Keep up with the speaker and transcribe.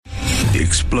the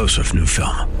explosive new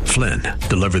film, Flynn,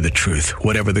 Deliver the Truth,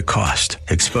 Whatever the Cost,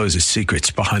 exposes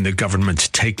secrets behind the government's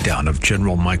takedown of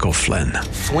General Michael Flynn.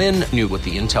 Flynn knew what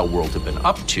the intel world had been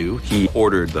up to. He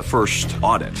ordered the first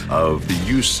audit of the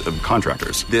use of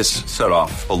contractors. This set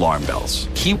off alarm bells.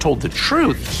 He told the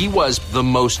truth. He was the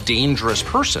most dangerous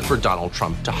person for Donald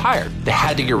Trump to hire. They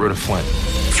had to get rid of Flynn.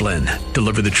 Flynn,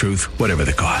 Deliver the Truth, Whatever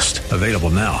the Cost. Available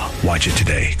now. Watch it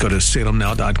today. Go to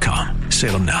salemnow.com.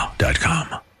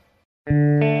 salemnow.com.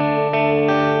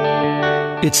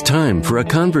 It's time for a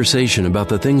conversation about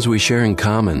the things we share in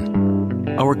common.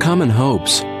 Our common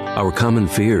hopes, our common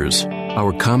fears,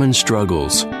 our common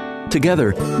struggles.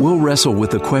 Together, we'll wrestle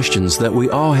with the questions that we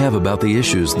all have about the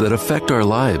issues that affect our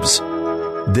lives.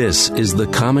 This is The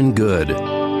Common Good.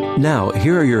 Now,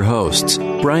 here are your hosts,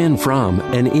 Brian Fromm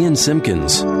and Ian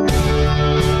Simpkins.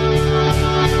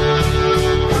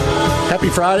 Happy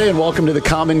Friday and welcome to The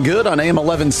Common Good on AM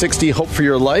 1160, Hope for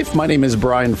Your Life. My name is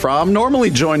Brian Fromm,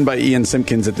 normally joined by Ian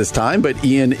Simpkins at this time, but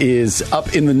Ian is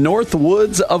up in the north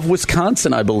woods of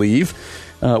Wisconsin, I believe,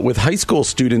 with high school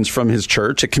students from his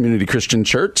church, a community Christian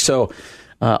church. So,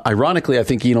 ironically, I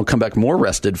think Ian will come back more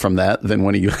rested from that than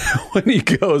when he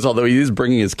goes, although he is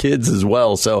bringing his kids as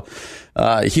well. So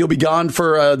he'll be gone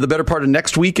for the better part of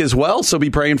next week as well. So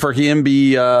be praying for him.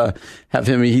 He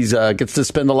gets to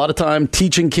spend a lot of time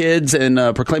teaching kids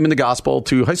and proclaiming the gospel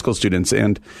to high school students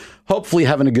and hopefully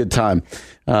having a good time.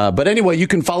 But anyway, you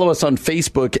can follow us on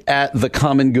Facebook at The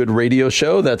Common Good Radio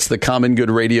Show. That's The Common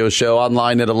Good Radio Show,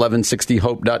 online at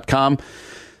 1160hope.com.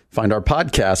 Find our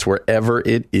podcast wherever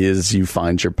it is you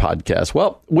find your podcast.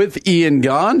 Well, with Ian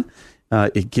gone,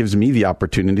 it gives me the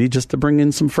opportunity just to bring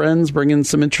in some friends, bring in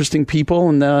some interesting people.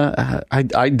 And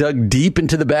I dug deep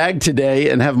into the bag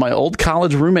today and have my old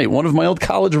college roommate, one of my old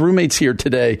college roommates here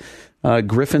today,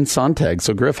 Griffin Sontag.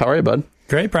 So, Griff, how are you, bud?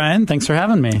 Great, Brian. Thanks for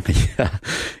having me. Yeah.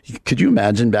 Could you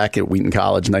imagine back at Wheaton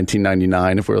College,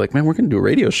 1999, if we were like, man, we're going to do a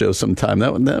radio show sometime?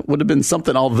 That would have been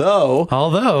something. Although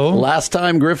last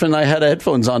time Griffin and I had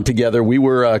headphones on together, we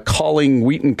were calling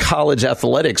Wheaton College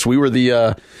athletics. We were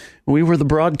the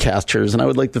broadcasters, and I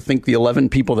would like to think the 11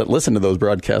 people that listened to those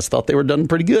broadcasts thought they were done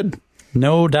pretty good.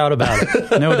 No doubt about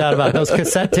it. No doubt about it. Those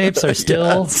cassette tapes are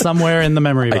still somewhere in the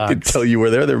memory box. I could tell you where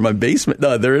they're in my basement.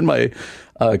 No, they're in my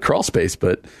crawl space,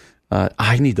 but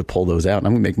I need to pull those out, and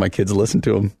I'm going to make my kids listen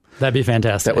to them. That'd be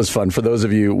fantastic. That was fun. For those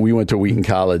of you, we went to Wheaton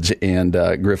College, and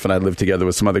Griff and I lived together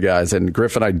with some other guys, and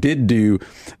Griff and I did do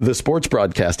the sports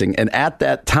broadcasting, and at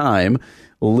that time,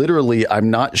 literally, I'm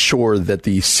not sure that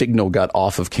the signal got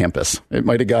off of campus. It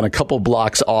might have gone a couple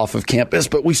blocks off of campus,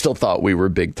 but we still thought we were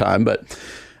big time. But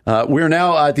we're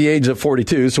now at the age of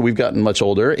 42, so we've gotten much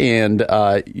older, and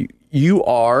you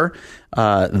are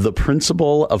the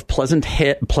principal of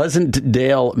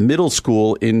Pleasantdale Middle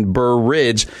School in Burr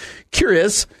Ridge.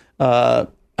 Curious, I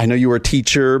know you were a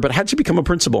teacher, but how'd you become a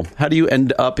principal? How do you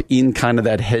end up in kind of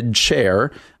that head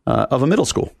chair of a middle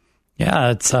school?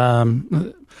 Yeah, it's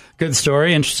good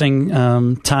story. Interesting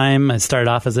time. I started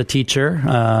off as a teacher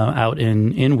out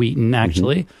in Wheaton,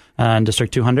 actually, in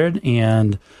District 200,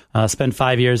 and spent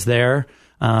 5 years there.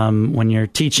 When you're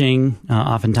teaching,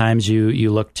 oftentimes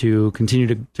you look to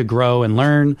continue to grow and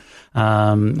learn.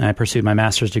 I pursued my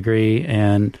master's degree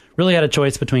and really had a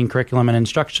choice between curriculum and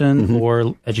instruction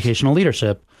or educational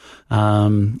leadership,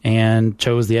 and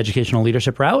chose the educational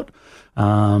leadership route.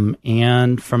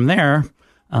 And from there,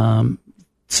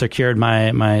 secured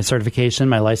my certification,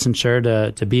 my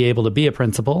licensure to be able to be a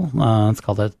principal. It's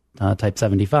called a Type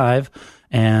 75,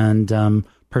 and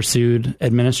pursued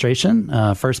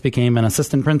administration. First became an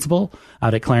assistant principal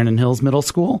out at Clarendon Hills Middle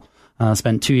School.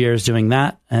 Spent 2 years doing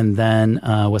that, and then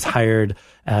was hired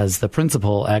as the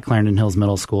principal at Clarendon Hills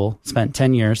Middle School. Spent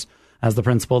 10 years as the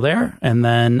principal there, and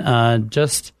then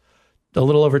just a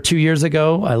little over 2 years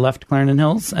ago, I left Clarendon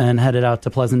Hills and headed out to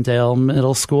Pleasantdale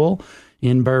Middle School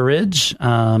in Burr Ridge,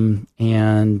 and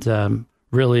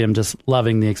really am just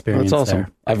loving the experience. That's awesome.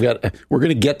 There. We're going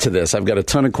to get to this. I've got a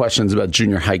ton of questions about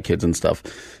junior high kids and stuff.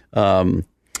 So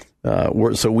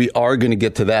we are going to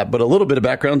get to that, but a little bit of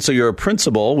background. So you're a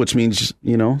principal, which means,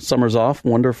 summer's off.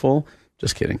 Wonderful.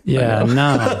 Just kidding. Yeah,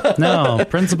 no.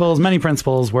 Many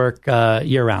principals work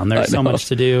year round. There's so much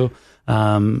to do.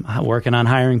 Working on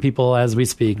hiring people as we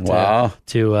speak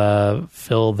to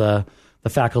fill the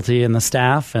faculty and the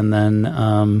staff, and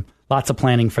then lots of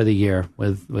planning for the year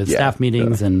with staff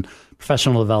meetings and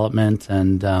professional development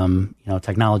and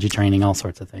technology training, all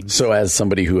sorts of things. So as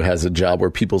somebody who has a job where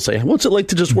people say, what's it like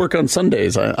to just work on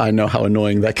Sundays? I know how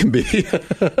annoying that can be.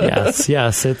 Yes.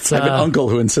 It's I have an uncle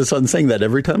who insists on saying that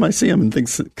every time I see him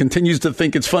and continues to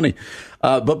think it's funny.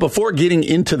 But before getting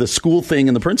into the school thing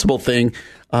and the principal thing,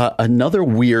 another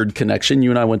weird connection.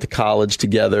 You and I went to college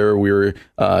together. We were,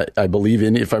 I believe,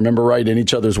 if I remember right, in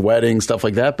each other's weddings, stuff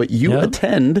like that. But you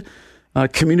attend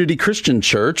Community Christian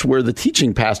Church, where the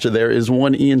teaching pastor there is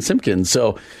one Ian Simpkins.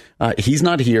 So he's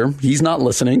not here. He's not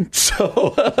listening.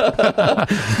 So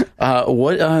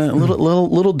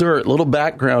little dirt, little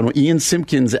background. Ian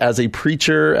Simpkins as a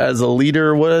preacher, as a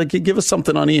leader. Give us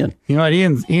something on Ian. You know what?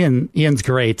 Ian's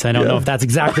great. I don't know if that's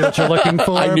exactly what you're looking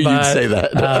for. I knew you'd say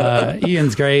that.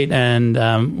 Ian's great,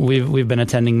 and we've been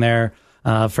attending there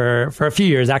for a few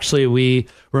years. Actually, we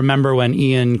remember when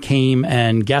Ian came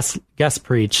and guest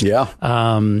preached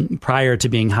prior to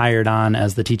being hired on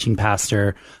as the teaching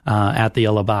pastor at the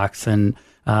Yellow Box. And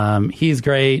he's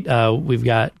great. We've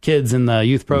got kids in the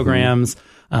youth programs.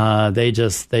 They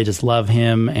just love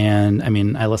him. And I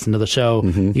mean, I listen to the show.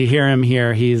 You hear him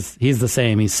here. He's the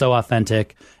same. He's so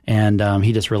authentic, and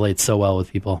he just relates so well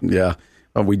with people. Yeah.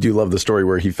 We do love the story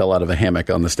where he fell out of a hammock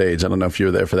on the stage. I don't know if you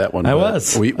were there for that one. I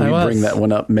was. We bring that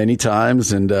one up many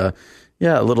times, and a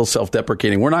little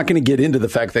self-deprecating. We're not going to get into the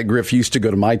fact that Griff used to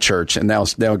go to my church, and now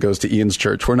it goes to Ian's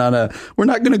church. We're not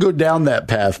going to go down that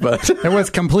path. But it was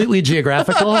completely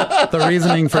geographical. The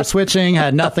reasoning for switching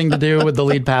had nothing to do with the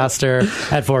lead pastor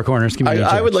at Four Corners Community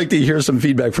Church. I would like to hear some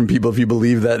feedback from people if you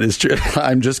believe that is true.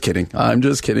 I'm just kidding.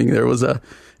 There was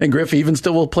and Griff even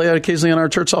still will play occasionally on our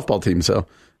church softball team. So.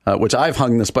 Which I've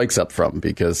hung the spikes up from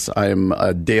because I'm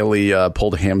a daily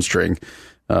pulled hamstring.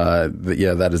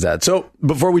 That is that. So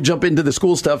before we jump into the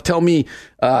school stuff, tell me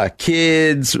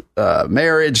kids,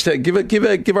 marriage.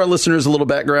 Give our listeners a little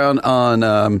background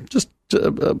on just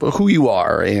who you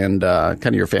are and kind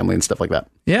of your family and stuff like that.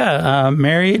 Yeah,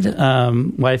 married.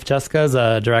 Wife Jessica is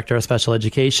a director of special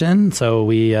education, so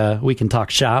we can talk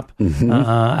shop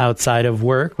outside of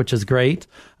work, which is great.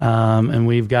 And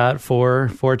we've got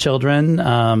four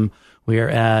children. We are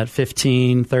at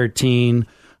 15, 13,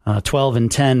 12,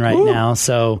 and 10 right now.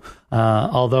 So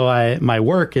although my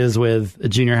work is with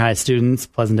junior high students,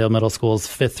 Pleasantdale Middle School's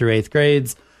 5th through 8th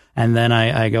grades, and then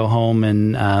I go home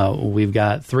and we've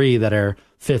got 3 that are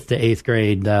 5th to 8th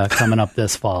grade coming up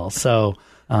this fall. So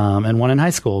and one in high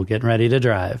school getting ready to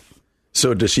drive.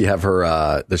 So does she have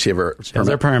her? She has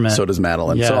her permit. So does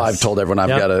Madeline. Yes. So I've told everyone I've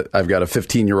got a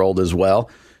 15-year-old as well.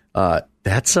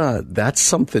 That's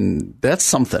something. That's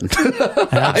something.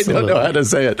 I don't know how to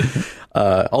say it.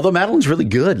 Although Madeline's really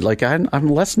good. Like I'm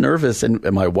less nervous, and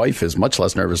my wife is much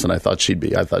less nervous than I thought she'd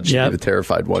be. I thought she'd be the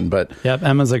terrified one, but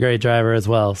Emma's a great driver as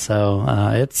well. So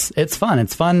it's fun.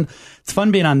 It's fun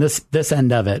being on this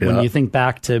end of it. When you think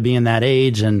back to being that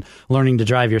age and learning to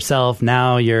drive yourself,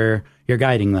 now you're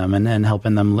guiding them and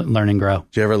helping them learn and grow.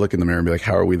 Do you ever look in the mirror and be like,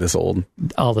 how are we this old?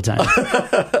 All the time.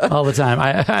 All the time.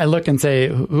 I look and say,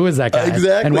 who is that guy?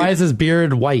 Exactly. And why is his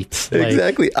beard white?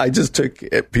 Exactly. I just took,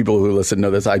 people who listen know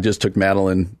this, I just took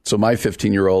Madeline, so my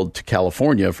 15-year-old, to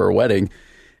California for a wedding.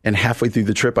 And halfway through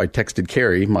the trip, I texted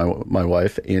Carrie, my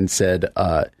wife, and said,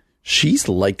 she's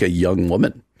like a young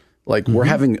woman. Like, we're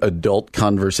having adult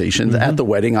conversations at the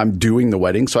wedding. I'm doing the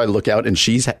wedding. So I look out and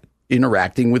she's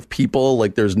interacting with people.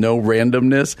 Like, there's no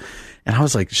randomness. And I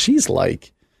was like, she's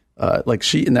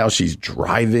now she's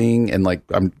driving, and like,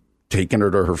 I'm taking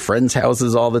her to her friends'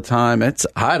 houses all the time.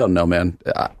 I don't know, man.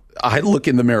 I look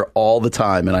in the mirror all the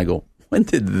time and I go, when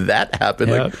did that happen?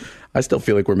 Yep. Like, I still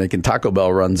feel like we're making Taco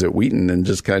Bell runs at Wheaton and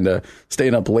just kind of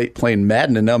staying up late playing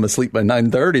Madden, and now I'm asleep by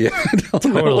 9:30. I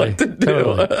don't know what to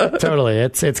do. Totally.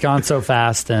 It's gone so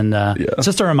fast, and it's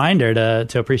just a reminder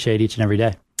to appreciate each and every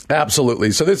day.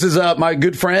 Absolutely. So this is my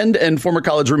good friend and former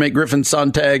college roommate, Griffin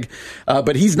Sontag.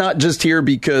 But he's not just here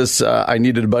because I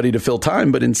needed a buddy to fill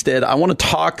time, but instead I want to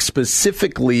talk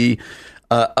specifically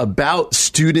about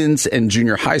students and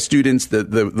junior high students,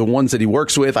 the ones that he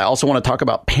works with. I also want to talk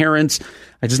about parents.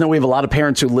 I just know we have a lot of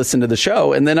parents who listen to the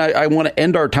show. And then I want to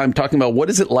end our time talking about what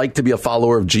is it like to be a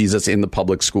follower of Jesus in the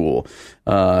public school.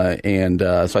 So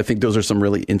I think those are some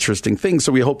really interesting things.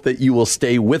 So we hope that you will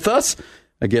stay with us.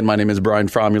 Again, my name is Brian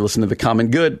Fromm. You're listening to The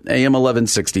Common Good, AM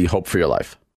 1160. Hope for your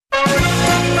life.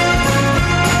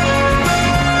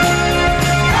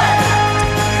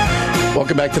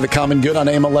 Welcome back to The Common Good on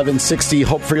AM 1160,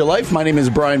 Hope for Your Life. My name is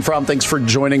Brian Fromm. Thanks for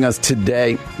joining us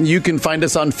today. You can find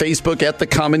us on Facebook at The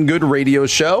Common Good Radio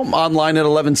Show, online at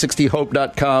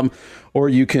 1160hope.com, or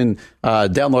you can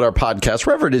download our podcast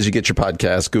wherever it is you get your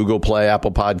podcasts, Google Play,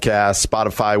 Apple Podcasts,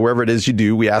 Spotify, wherever it is you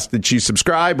do. We ask that you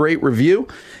subscribe, rate, review,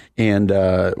 And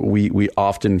we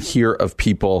often hear of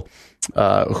people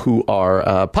who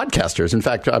are podcasters. In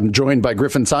fact, I'm joined by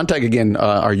Griffin Sontag again.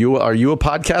 Are you a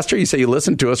podcaster? You say you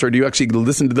listen to us, or do you actually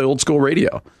listen to the old school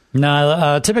radio?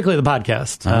 No, typically the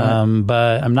podcast,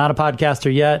 but I'm not a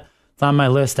podcaster yet. It's on my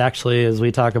list, actually, as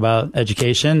we talk about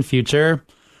education, future.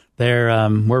 We're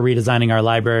redesigning our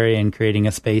library and creating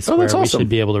a space where we should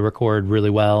be able to record really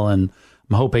well, and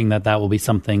I'm hoping that will be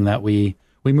something that we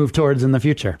move towards in the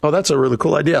future. Oh, that's a really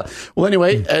cool idea. Well,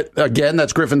 anyway, again,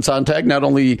 that's Griffin Sontag, not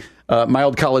only my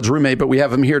old college roommate, but we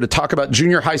have him here to talk about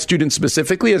junior high students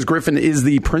specifically, as Griffin is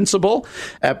the principal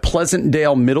at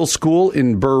Pleasantdale Middle School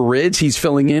in Burr Ridge. He's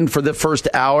filling in for the first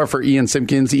hour for Ian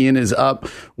Simpkins. Ian is up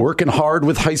working hard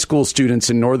with high school students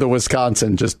in northern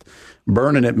Wisconsin, just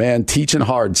burning it, man, teaching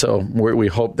hard. So we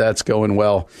hope that's going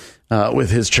well with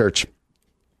his church.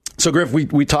 So, Griff,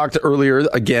 we talked earlier,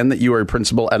 again, that you are a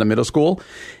principal at a middle school.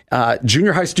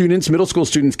 Junior high students, middle school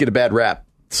students get a bad rap.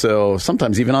 So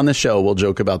sometimes even on this show, we'll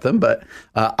joke about them. But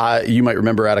you might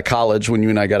remember out of college, when you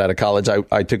and I got out of college,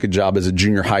 I took a job as a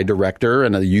junior high director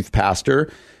and a youth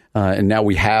pastor. And now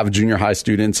we have junior high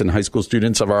students and high school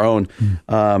students of our own.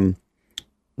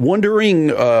 Wondering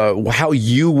how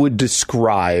you would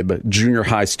describe junior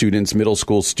high students, middle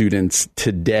school students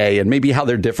today, and maybe how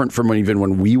they're different from even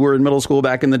when we were in middle school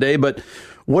back in the day. But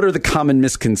what are the common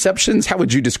misconceptions? How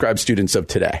would you describe students of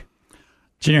today?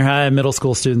 Junior high, middle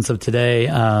school students of today,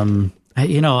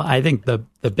 I think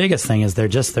the biggest thing is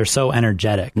they're so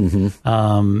energetic. And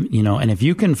if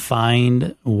you can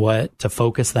find what to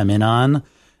focus them in on,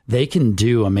 they can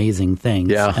do amazing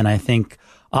things. Yeah. And I think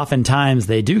oftentimes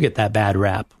they do get that bad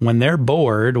rap when they're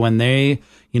bored, when they're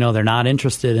not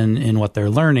interested in what they're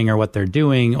learning or what they're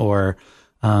doing, or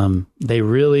they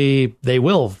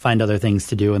will find other things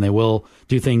to do, and they will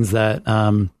do things that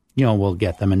will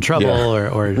get them in trouble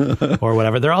or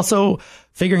whatever. They're also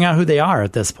figuring out who they are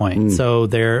at this point. So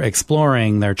they're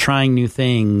exploring, they're trying new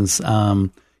things.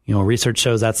 Research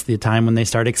shows that's the time when they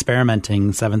start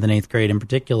experimenting, 7th and 8th grade in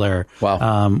particular.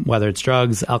 Wow. Whether it's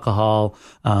drugs, alcohol,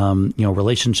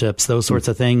 relationships, those sorts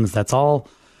of things. It's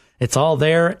all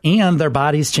there, and their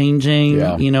body's changing.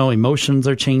 Yeah. Emotions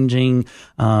are changing.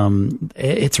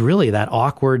 It's really that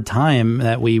awkward time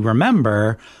that we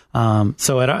remember.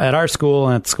 So at our school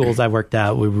and at the schools I've worked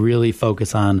at, we really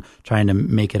focus on trying to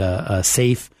make it a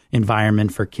safe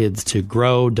environment for kids to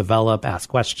grow, develop, ask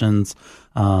questions,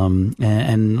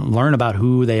 and learn about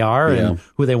who they are and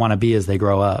who they want to be as they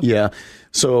grow up. Yeah.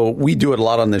 So we do it a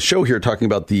lot on this show here, talking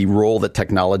about the role that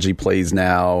technology plays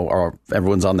now, or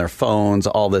everyone's on their phones,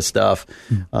 all this stuff.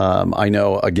 I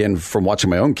know, again, from watching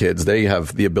my own kids, they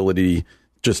have the ability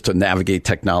just to navigate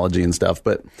technology and stuff.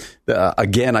 But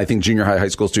again, I think junior high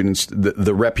school students,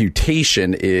 the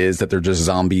reputation is that they're just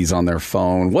zombies on their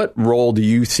phone. What role do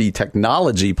you see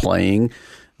technology playing,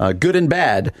 good and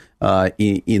bad,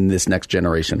 in this next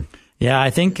generation? Yeah, I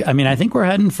think we're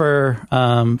heading for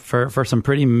some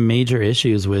pretty major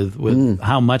issues with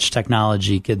how much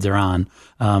technology kids are on,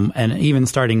 and even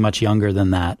starting much younger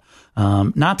than that.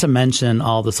 Not to mention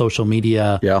all the social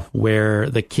media where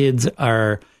the kids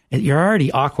are. You're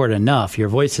already awkward enough. Your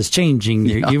voice is changing.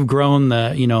 You've grown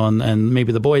and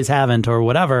maybe the boys haven't or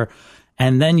whatever.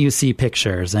 And then you see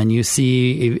pictures and you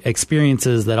see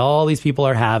experiences that all these people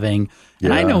are having.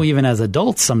 And I know even as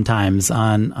adults sometimes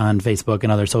on Facebook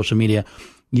and other social media,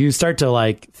 you start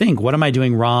to think, what am I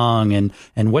doing wrong?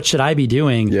 And what should I be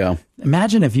doing? Yeah.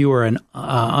 Imagine if you were an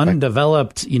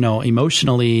undeveloped,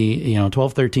 emotionally,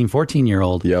 12, 13,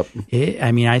 14-year-old. Yep.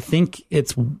 I think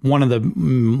it's one of the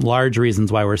large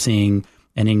reasons why we're seeing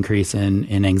an increase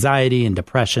in anxiety and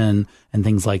depression and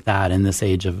things like that in this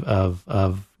age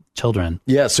of children.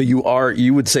 Yeah. So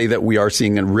you would say that we are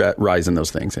seeing a rise in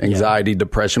those things, anxiety,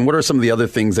 depression. What are some of the other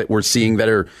things that we're seeing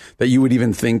that you would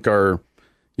even think are,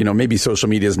 maybe social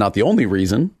media is not the only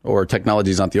reason, or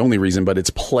technology is not the only reason, but it's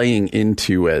playing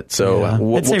into it. So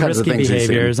what kinds of things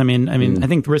behaviors? I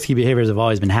think risky behaviors have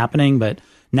always been happening, but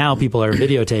now people are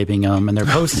videotaping them and they're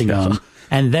posting them.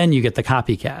 And then you get the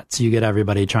copycats. You get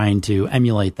everybody trying to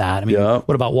emulate that.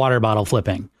 What about water bottle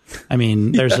flipping?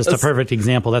 There's just a perfect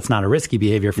example. That's not a risky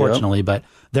behavior, fortunately, but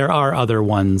there are other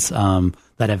ones that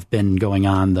have been going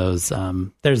on. Those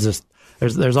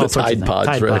there's all sorts of things.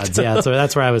 Tide Pods, yeah. So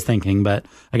that's where I was thinking, but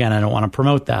again, I don't want to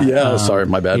promote that. Yeah, sorry,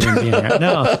 my bad.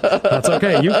 No, that's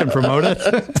okay. You can promote it.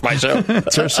 It's my show.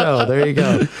 It's your show. There you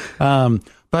go.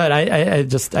 But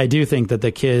I do think that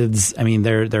the kids,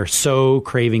 they're so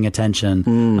craving attention.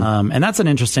 And that's an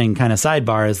interesting kind of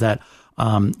sidebar, is that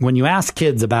when you ask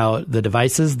kids about the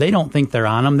devices, they don't think they're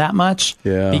on them that much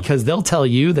because they'll tell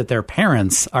you that their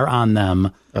parents are on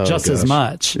them just as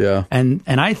much. Yeah. And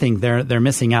I think they're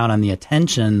missing out on the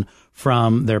attention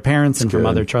from their parents and from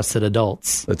other trusted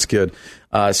adults. That's good.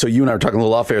 So you and I were talking a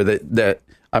little off air that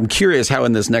I'm curious how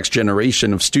in this next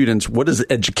generation of students, what does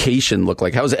education look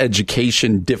like? How is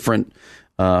education different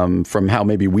from how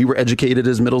maybe we were educated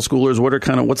as middle schoolers?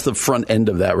 What's the front end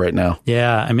of that right now?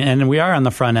 Yeah, I mean, and we are on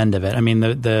the front end of it. I mean,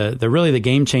 the really the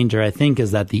game changer, I think,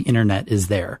 is that the internet is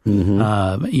there.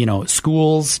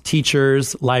 Schools,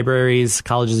 teachers, libraries,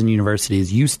 colleges, and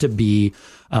universities used to be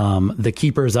the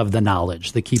keepers of the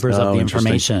knowledge, the keepers of the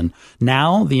information.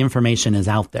 Now the information is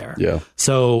out there. Yeah.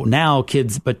 So now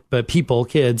kids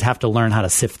have to learn how to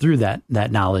sift through that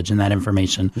knowledge and that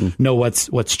information, know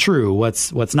what's true,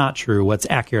 what's not true, what's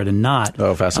accurate and not.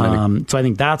 Oh, fascinating. So I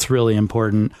think that's really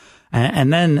important.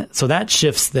 And then, so that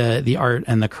shifts the art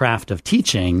and the craft of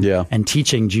teaching and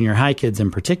teaching junior high kids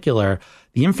in particular.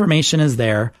 The information is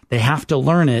there. They have to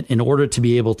learn it in order to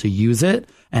be able to use it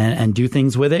and do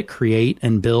things with it, create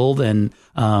and build and,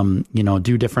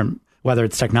 do different, whether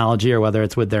it's technology or whether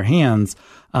it's with their hands.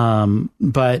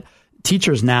 But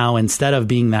teachers now, instead of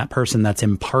being that person that's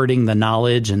imparting the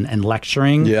knowledge and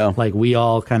lecturing like we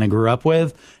all kind of grew up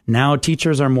with, now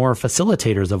teachers are more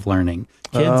facilitators of learning.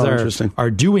 Kids are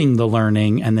doing the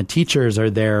learning and the teachers are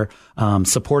there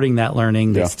supporting that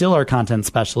learning. They still are content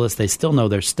specialists. They still know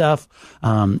their stuff,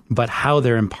 but how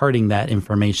they're imparting that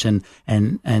information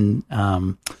and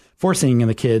forcing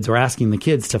the kids or asking the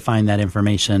kids to find that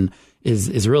information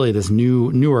is really this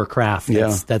newer craft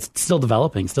that's still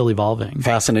developing, still evolving.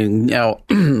 Fascinating. Now,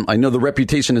 I know the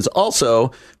reputation is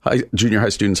also junior high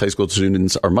students, high school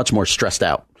students are much more stressed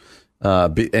out.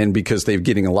 And because they're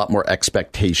getting a lot more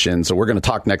expectations. So we're going to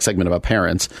talk next segment about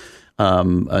parents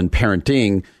and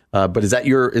parenting. But is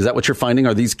that what you're finding?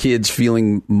 Are these kids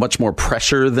feeling much more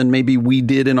pressure than maybe we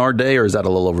did in our day, or is that a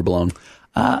little overblown?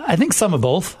 I think some of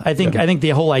both. I think the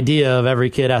whole idea of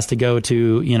every kid has to go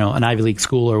to, an Ivy League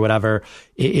school or whatever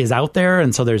is out there.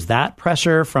 And so there's that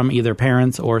pressure from either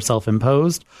parents or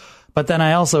self-imposed. But then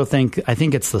I also think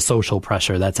it's the social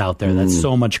pressure that's out there that's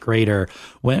so much greater.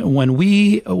 When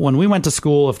we went to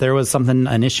school, if there was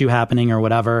an issue happening or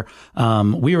whatever,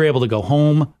 we were able to go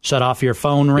home, shut off your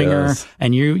phone ringer,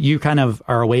 and you kind of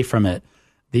are away from it.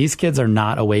 These kids are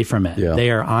not away from it. Yeah.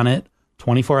 They are on it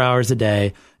 24 hours a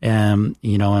day. And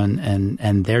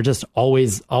they're just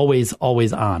always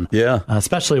on. Yeah.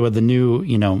 Especially with the new,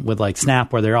 with like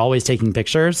Snap, where they're always taking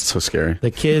pictures. So scary.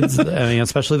 The kids,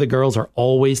 especially the girls, are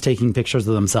always taking pictures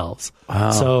of themselves.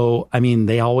 Wow. So,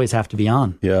 they always have to be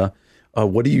on. Yeah.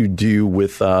 What do you do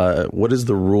with, what is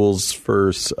the rules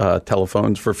for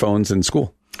telephones, for phones in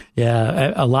school?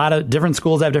 Yeah. A lot of different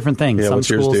schools have different things. Yeah, some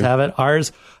schools have it.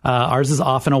 Ours is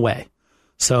off and away.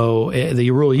 So the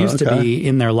rule used to be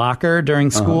in their locker during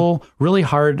school. Really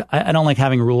hard. I don't like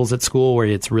having rules at school where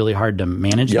it's really hard to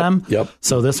manage them. Yep.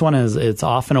 So this one it's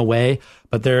off and away.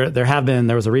 But there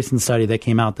was a recent study that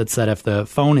came out that said if the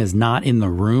phone is not in the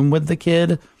room with the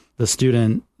kid, the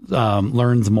student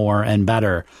learns more and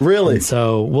better. Really? And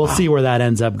so we'll see where that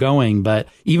ends up going. But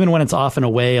even when it's off and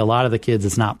away, a lot of the kids,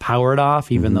 it's not powered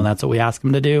off, even though that's what we ask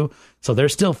them to do. So they're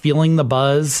still feeling the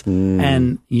buzz.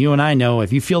 And you and I know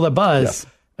if you feel the buzz,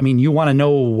 you want to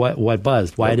know what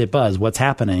buzzed, why did it buzz, what's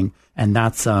happening. And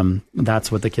that's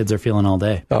what the kids are feeling all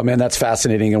day. Oh, man, that's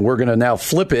fascinating. And we're going to now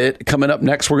flip it. Coming up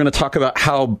next, we're going to talk about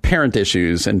how parenting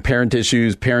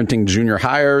junior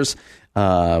hires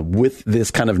with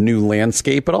this kind of new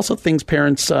landscape, but also things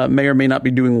parents may or may not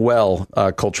be doing well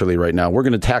culturally right now. We're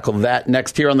going to tackle that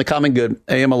next here on The Common Good,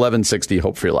 AM 1160,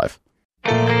 Hope for Your Life.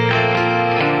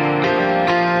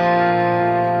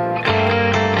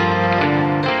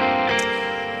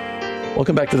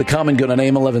 Welcome back to The Common Good on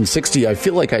AM 1160. I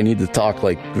feel like I need to talk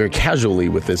very casually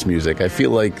with this music. I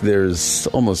feel like there's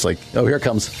almost oh, here it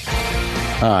comes.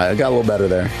 I got a little better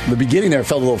there. The beginning there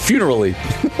felt a little funeral-y.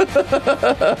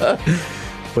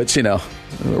 But,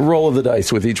 roll of the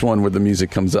dice with each one where the music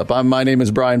comes up. My name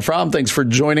is Brian Fromm. Thanks for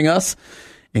joining us.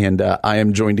 And I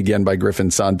am joined again by Griffin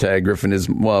Sontag. Griffin is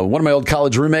one of my old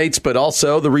college roommates, but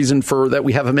also the reason for that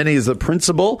we have him in is the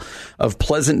principal of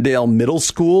Pleasantdale Middle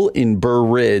School in Burr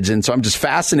Ridge. And so I'm just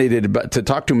fascinated to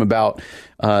talk to him about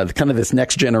kind of this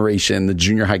next generation, the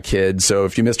junior high kids. So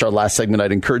if you missed our last segment,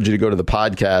 I'd encourage you to go to the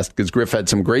podcast because Griff had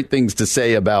some great things to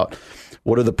say about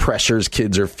what are the pressures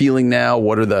kids are feeling now?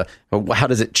 How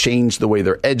does it change the way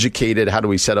they're educated? How do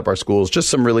we set up our schools? Just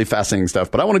some really fascinating stuff.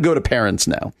 But I want to go to parents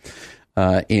now.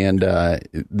 And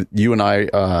you and I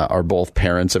are both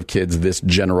parents of kids this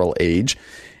general age.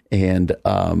 And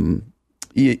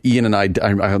Ian and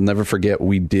I'll never forget,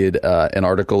 we did an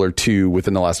article or two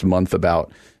within the last month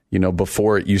about,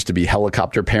 before it used to be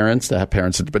helicopter parents to have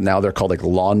parents, but now they're called like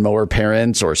lawnmower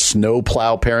parents or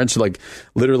snowplow parents, like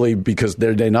literally because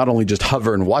they not only just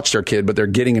hover and watch their kid, but they're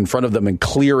getting in front of them and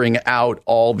clearing out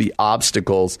all the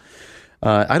obstacles.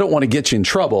 I don't want to get you in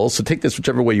trouble, so take this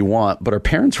whichever way you want, but are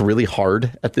parents really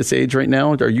hard at this age right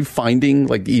now? Are you finding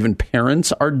like even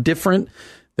parents are different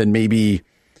than maybe,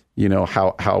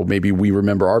 how maybe we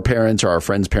remember our parents or our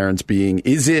friends' parents being?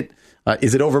 Is it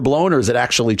overblown or is it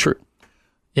actually true?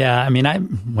 Yeah, I mean,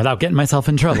 without getting myself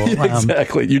in trouble.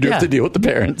 Exactly. You do have to deal with the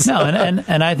parents. No,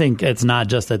 and I think it's not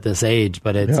just at this age,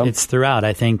 but it's throughout.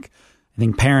 I think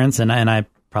parents, and I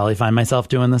probably find myself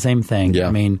doing the same thing. Yeah.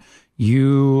 I mean,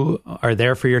 you are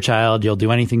there for your child. You'll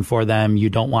do anything for them. You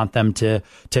don't want them to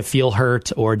feel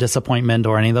hurt or disappointment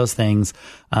or any of those things.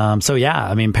 So yeah,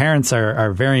 I mean, parents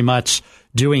are very much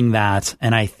doing that.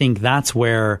 And I think that's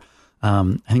where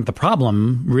I think the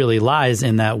problem really lies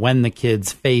in that when the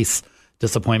kids face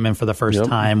disappointment for the first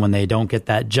time, when they don't get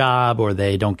that job or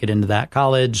they don't get into that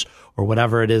college or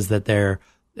whatever it is that they're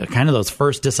kind of those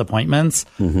first disappointments,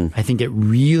 I think it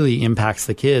really impacts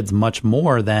the kids much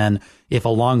more than if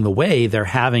along the way they're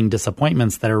having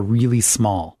disappointments that are really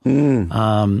small.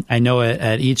 I know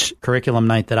at each curriculum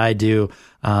night that I do,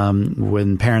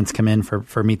 when parents come in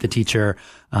for Meet the Teacher,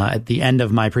 at the end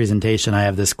of my presentation, I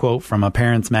have this quote from a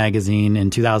parents magazine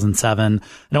in 2007.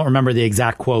 I don't remember the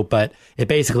exact quote, but it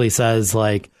basically says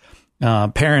like,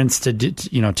 parents to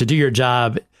do your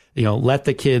job, let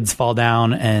the kids fall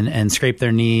down and scrape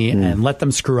their knee and let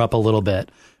them screw up a little bit,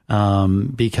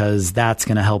 because that's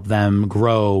going to help them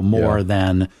grow more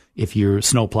than if you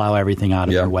snowplow everything out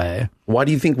of their way. Why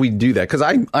do you think we do that? Because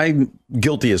I'm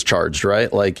guilty as charged,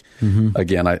 right? Like,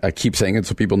 again, I keep saying it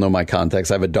so people know my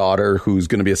context. I have a daughter who's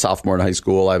going to be a sophomore in high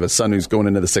school. I have a son who's going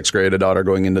into the 6th grade, a daughter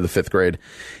going into the 5th grade.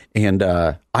 And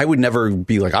I would never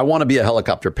be like, I want to be a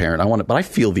helicopter parent. But I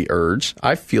feel the urge.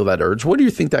 I feel that urge. What do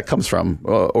you think that comes from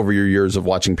over your years of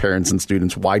watching parents and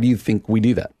students? Why do you think we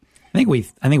do that? I think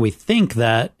we think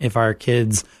that if our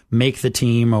kids make the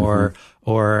team or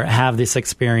have this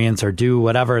experience or do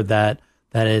whatever that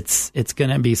it's going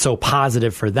to be so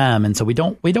positive for them, and so we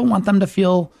don't want them to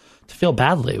feel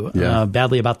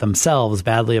badly about themselves,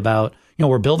 badly about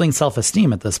we're building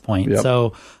self-esteem at this point.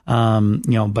 So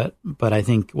but I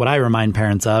think what I remind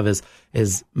parents of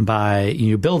is by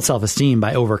you build self-esteem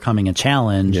by overcoming a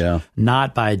challenge,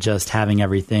 not by just having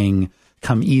everything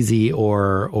come easy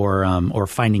or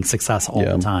finding success all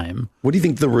the time. What do you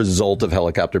think the result of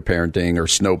helicopter parenting or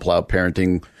snowplow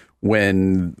parenting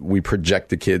when we project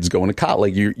the kids going to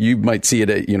college? Like you might see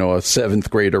it at, a 7th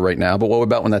grader right now, but what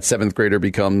about when that 7th grader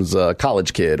becomes a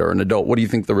college kid or an adult? What do you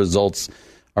think the results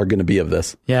are going to be of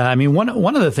this? Yeah, I mean, one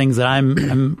of the things that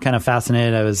I'm kind of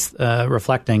fascinated, I was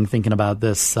reflecting, thinking about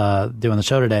this, doing the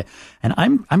show today, and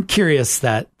I'm curious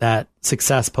that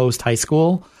success post high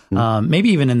school,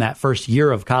 maybe even in that first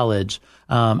year of college,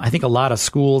 I think a lot of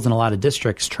schools and a lot of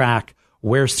districts track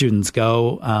where students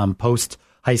go post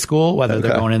high school, whether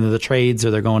they're going into the trades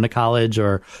or they're going to college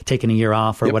or taking a year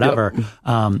off or whatever.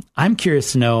 I'm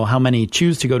curious to know how many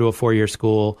choose to go to a 4-year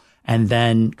school and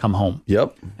then come home.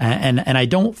 And I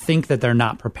don't think that they're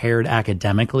not prepared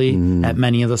academically at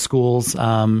many of the schools,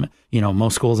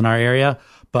 most schools in our area.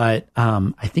 But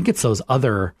I think it's those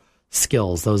other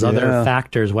skills, those other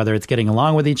factors, whether it's getting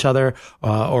along with each other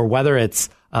or whether it's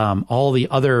all the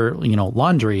other,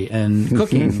 laundry and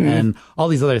cooking and all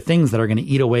these other things that are going to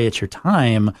eat away at your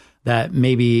time that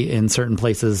maybe in certain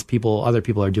places other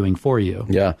people are doing for you.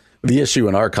 Yeah. The issue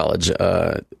in our college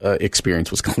experience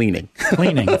was cleaning.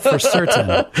 Cleaning, for certain.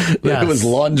 Yes. It was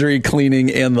laundry, cleaning,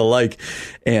 and the like.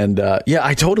 And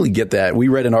I totally get that. We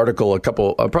read an article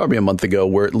probably a month ago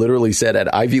where it literally said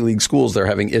at Ivy League schools they're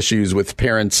having issues with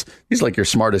parents. These are like your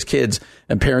smartest kids,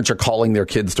 and parents are calling their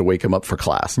kids to wake them up for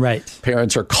class. Right.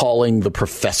 Parents are calling the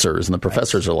professors, and the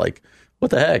professors are like, what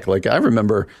the heck? Like, I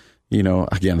remember...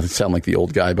 again, I sound like the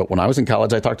old guy, but when I was in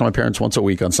college, I talked to my parents once a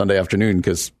week on Sunday afternoon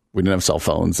because we didn't have cell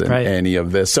phones and any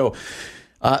of this. So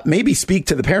maybe speak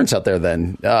to the parents out there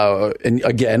then. And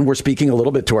again, we're speaking a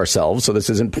little bit to ourselves. So this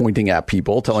isn't pointing at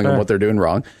people, telling them what they're doing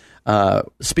wrong.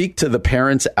 Speak to the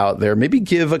parents out there. Maybe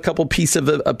give a couple pieces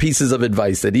of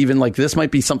advice that even like this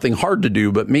might be something hard to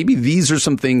do, but maybe these are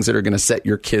some things that are going to set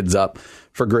your kids up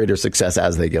for greater success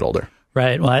as they get older.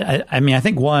 Right. Well, I mean, I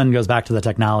think one goes back to the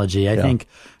technology. I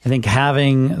think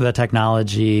having the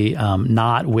technology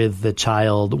not with the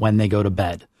child when they go to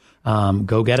bed.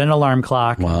 Go get an alarm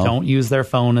clock. Wow. Don't use their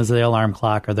phone as the alarm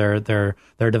clock or their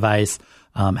device.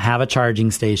 have a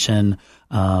charging station,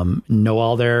 know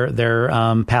all their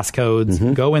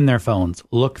passcodes, go in their phones,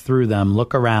 look through them,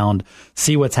 look around,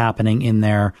 see what's happening in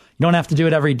there. You don't have to do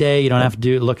it every day. You don't have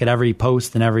to look at every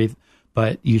post and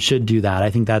but you should do that. I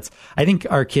think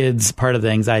our kids, part of the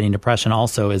anxiety and depression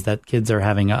also is that kids are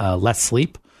having less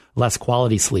sleep, less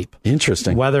quality sleep.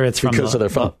 Interesting. Whether it's because of their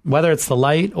phone, whether it's the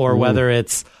light or whether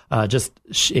it's just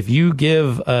if you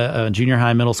give a junior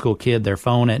high, middle school kid their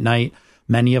phone at night,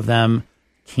 many of them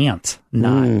can't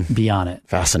not be on it.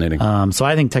 Fascinating. So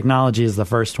I think technology is the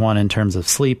first one in terms of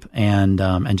sleep and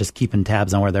just keeping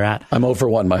tabs on where they're at. I'm 0 for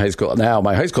 1. My high school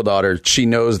daughter, she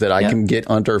knows that I can get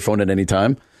onto her phone at any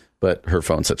time, but her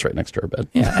phone sits right next to her bed.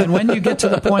 Yeah, and when you get to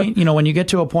the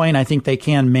point, I think they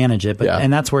can manage it. But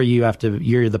and that's where you have to.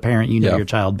 You're the parent. You know your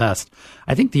child best.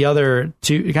 I think the other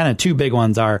two big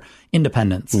ones are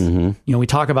independence. We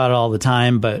talk about it all the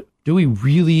time, but do we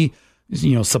really,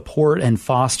 support and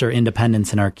foster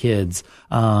independence in our kids?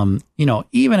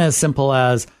 Even as simple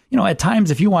as, at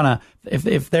times if you want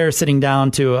to, if they're sitting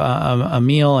down to a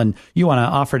meal and you want to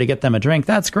offer to get them a drink,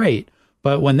 that's great.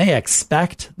 But when they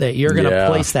expect that you're going to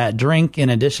place that drink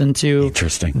in addition to,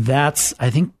 interesting. That's,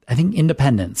 I think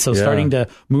independence. So starting to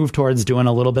move towards doing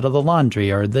a little bit of the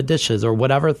laundry or the dishes or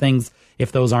whatever things,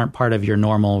 if those aren't part of your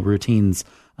normal routines.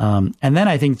 And then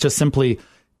I think just simply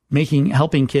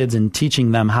helping kids and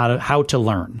teaching them how to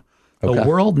learn. The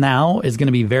world now is going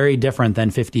to be very different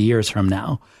than 50 years from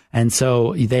now. And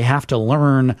so they have to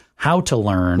learn how to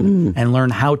learn and learn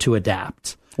how to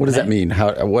adapt. What does that mean?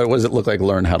 What does it look like?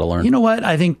 Learn how to learn. You know what?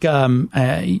 I think,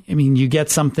 you get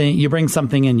something, you bring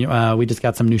something in. We just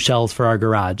got some new shelves for our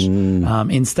garage.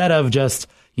 Instead of just,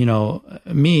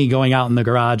 me going out in the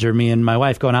garage or me and my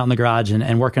wife going out in the garage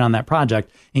and working on that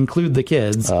project, include the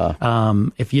kids.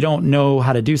 If you don't know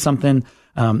how to do something,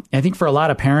 I think for a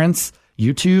lot of parents,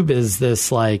 YouTube is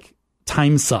this like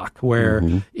time suck where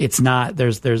it's not,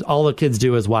 there's all the kids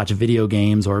do is watch video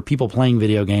games or people playing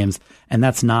video games, and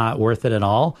that's not worth it at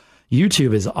all.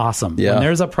 YouTube is awesome. When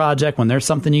there's a project, when there's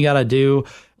something you got to do,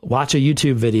 watch a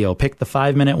YouTube video, pick the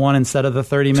 5-minute one instead of the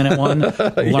 30-minute one,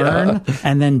 learn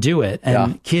and then do it.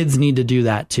 And kids need to do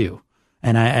that too.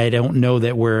 And I don't know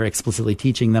that we're explicitly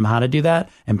teaching them how to do that,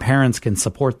 and parents can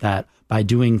support that by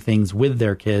doing things with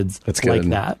their kids like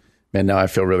that. Man, now I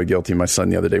feel really guilty. My son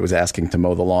the other day was asking to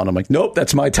mow the lawn. I'm like, nope,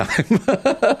 that's my time.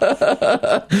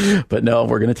 But no,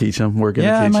 we're going to teach him. We're going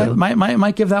to teach him.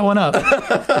 Might give that one up.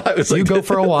 You go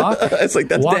for a walk. It's like,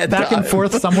 that's walk back and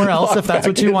forth somewhere else if that's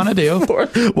what you want to do.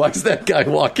 Why is that guy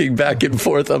walking back and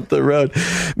forth up the road?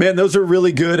 Man, those are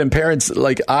really good. And parents,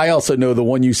 I also know the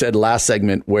one you said last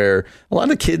segment where a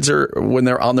lot of kids are, when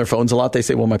they're on their phones a lot, they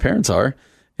say, well, my parents are.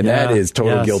 And that is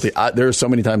totally guilty. There are so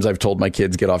many times I've told my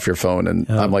kids, get off your phone, and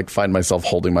I'm find myself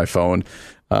holding my phone.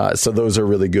 So those are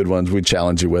really good ones we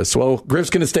challenge you with. So, well,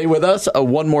 Griff's going to stay with us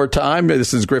one more time.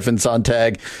 This is Griffin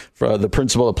Sontag, the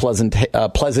principal of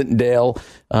Pleasantdale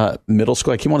Middle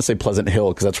School. I keep want to say Pleasant Hill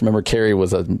because that's, remember, Carrie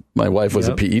my wife was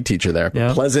a PE teacher there.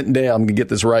 Pleasantdale. I'm going to get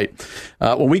this right.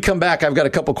 When we come back, I've got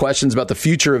a couple questions about the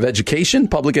future of education,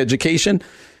 public education.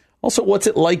 Also, what's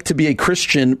it like to be a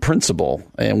Christian principal?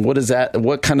 And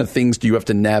what kind of things do you have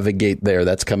to navigate there?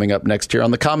 That's coming up next here on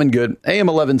The Common Good, AM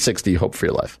 1160, Hope for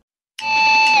Your Life.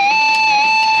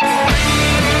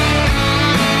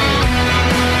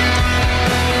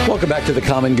 Welcome back to The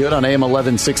Common Good on AM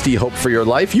 1160, Hope for Your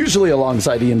Life. Usually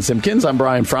alongside Ian Simpkins. I'm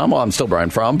Brian Fromm. Well, I'm still Brian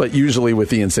Fromm, but usually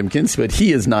with Ian Simpkins. But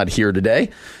he is not here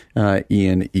today.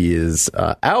 Ian is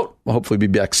out. We'll hopefully be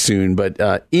back soon.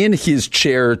 But in his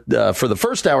chair for the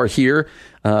first hour here,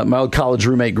 my old college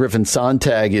roommate Griffin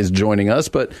Sontag is joining us.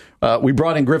 But we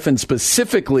brought in Griffin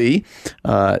specifically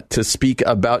to speak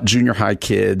about junior high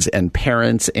kids and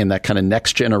parents and that kind of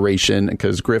next generation,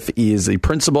 because Griff is a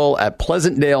principal at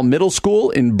Pleasantdale Middle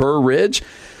School in Burr Ridge.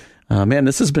 Man,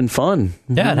 this has been fun.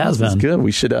 Yeah, it has been. Good.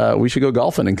 We should go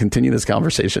golfing and continue this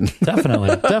conversation.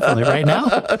 Definitely. Right now?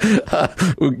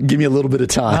 Give me a little bit of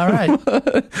time. All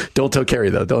right. Don't tell Carrie,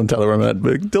 though. Don't tell her I'm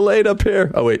at delayed up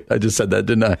here. Oh, wait. I just said that,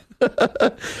 didn't I?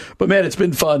 But, man, it's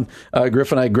been fun.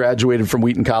 Griff and I graduated from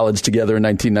Wheaton College together in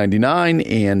 1999,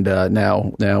 and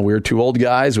now we're two old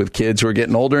guys with kids who are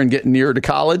getting older and getting nearer to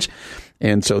college.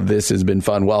 And so this has been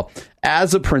fun. Well,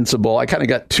 as a principal, I kind of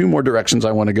got two more directions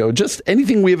I want to go. Just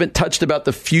anything we haven't touched about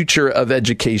the future of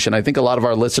education. I think a lot of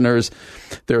our listeners,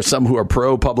 there are some who are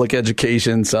pro public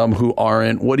education, some who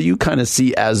aren't. What do you kind of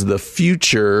see as the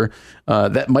future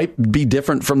that might be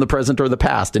different from the present or the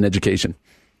past in education?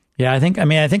 Yeah, I think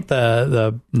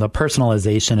the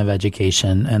personalization of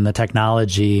education and the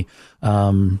technology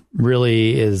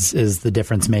really is the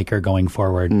difference maker going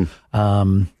forward.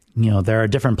 There are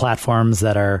different platforms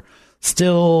that are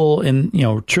still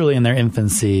truly in their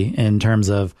infancy in terms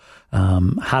of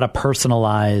how to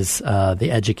personalize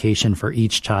the education for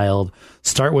each child,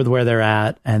 start with where they're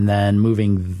at, and then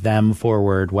moving them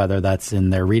forward, whether that's in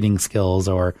their reading skills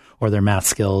or their math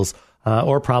skills,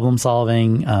 or problem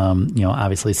solving,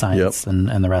 obviously science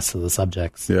and the rest of the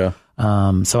subjects. Yeah.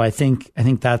 So I think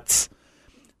that's,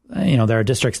 there are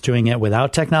districts doing it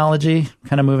without technology,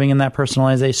 kind of moving in that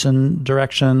personalization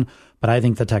direction. But I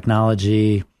think the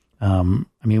technology,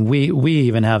 we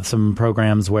even have some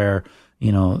programs where,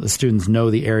 the students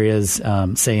know the areas,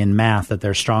 say in math, that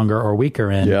they're stronger or weaker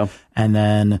in. Yeah. And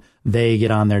then they get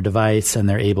on their device and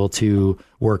they're able to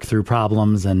work through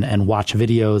problems and watch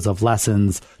videos of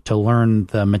lessons to learn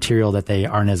the material that they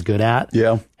aren't as good at.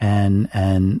 Yeah. And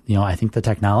I think the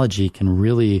technology can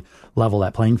really level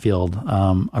that playing field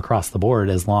across the board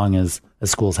as long as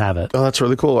schools have it. Oh, that's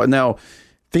really cool. And now,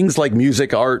 things like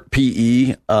music, art,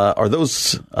 PE, are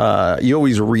those, you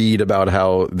always read about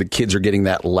how the kids are getting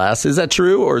that less. Is that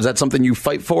true? Or is that something you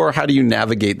fight for? How do you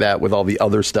navigate that with all the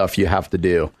other stuff you have to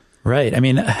do? Right. I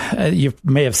mean, you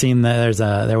may have seen that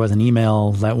there was an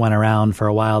email that went around for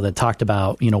a while that talked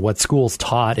about, what schools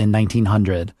taught in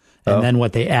 1900 and then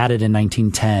what they added in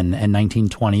 1910 and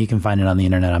 1920. You can find it on the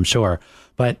internet, I'm sure.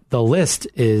 But the list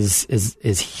is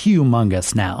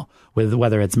humongous now, with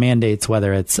whether it's mandates,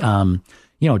 whether it's,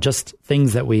 just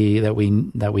things that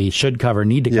we should cover,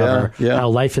 need to cover, how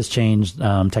life has changed,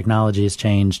 technology has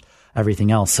changed,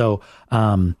 everything else. So,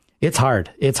 it's hard.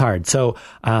 So,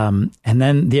 and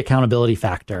then the accountability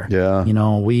factor. Yeah.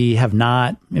 We have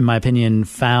not, in my opinion,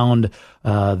 found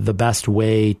the best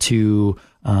way to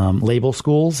label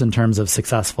schools in terms of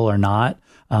successful or not.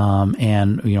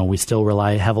 And we still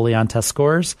rely heavily on test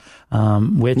scores,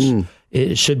 which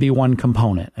it should be one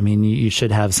component. I mean, you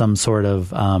should have some sort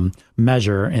of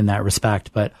measure in that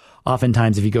respect. But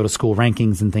oftentimes, if you go to school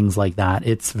rankings and things like that,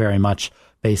 it's very much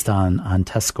based on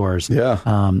test scores.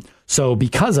 Yeah. So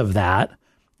because of that,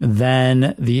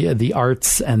 then the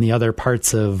arts and the other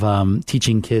parts of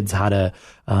teaching kids how to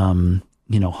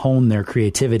hone their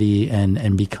creativity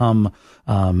and become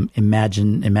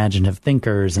imaginative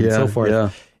thinkers and so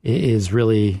forth is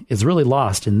really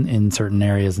lost in certain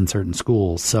areas in certain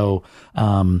schools. So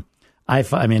I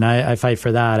fight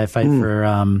for that. I fight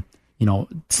for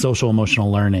social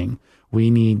emotional learning. We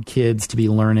need kids to be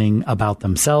learning about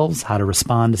themselves, how to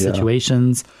respond to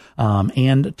situations,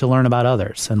 and to learn about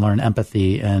others and learn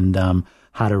empathy and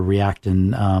how to react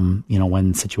in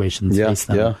when situations face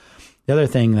them. Yeah. The other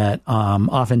thing that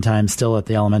oftentimes still at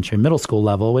the elementary and middle school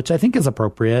level, which I think is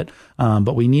appropriate,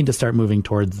 but we need to start moving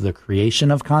towards the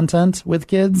creation of content with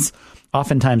kids.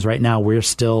 Oftentimes right now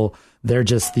they're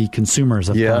just the consumers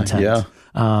of content. Yeah.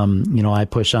 I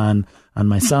push on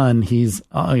my son. He's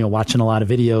watching a lot of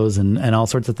videos and all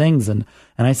sorts of things. And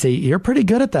I say, you're pretty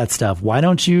good at that stuff. Why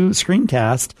don't you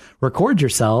screencast, record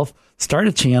yourself, start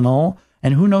a channel,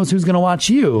 and who knows who's going to watch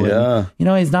you? Yeah.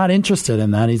 And, he's not interested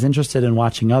in that. He's interested in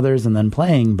watching others and then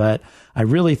playing. But I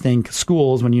really think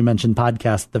schools, when you mentioned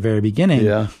podcasts at the very beginning,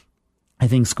 I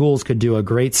think schools could do a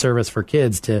great service for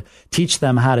kids to teach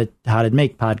them how to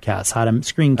make podcasts, how to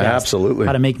screencast, absolutely,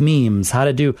 how to make memes, how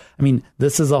to do. I mean,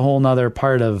 this is a whole nother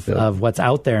part of what's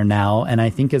out there now, and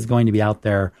I think is going to be out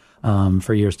there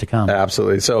for years to come.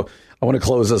 Absolutely. So I want to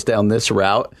close us down this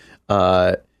route.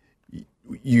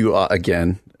 You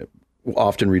again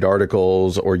often read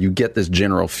articles, or you get this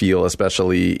general feel,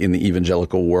 especially in the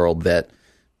evangelical world, that,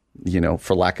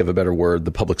 for lack of a better word, the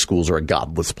public schools are a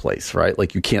godless place, right?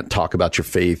 Like, you can't talk about your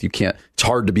faith. It's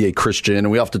hard to be a Christian.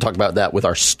 And we often talk about that with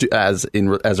our as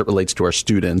it relates to our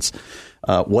students.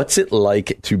 What's it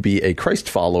like to be a Christ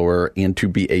follower and to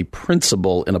be a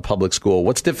principal in a public school?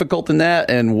 What's difficult in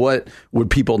that? And what would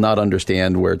people not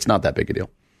understand where it's not that big a deal?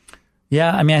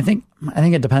 Yeah, I mean, I think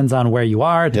it depends on where you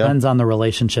are. It depends on the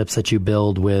relationships that you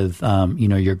build with,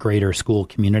 your greater school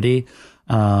community.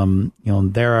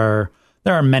 There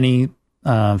are many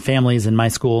families in my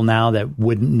school now that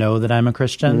wouldn't know that I'm a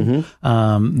Christian.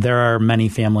 Mm-hmm. There are many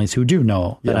families who do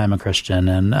know that I'm a Christian,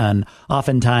 and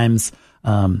oftentimes,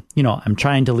 I'm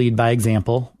trying to lead by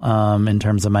example in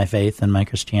terms of my faith and my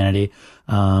Christianity.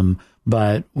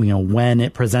 But when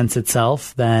it presents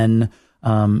itself, then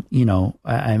I'm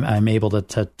able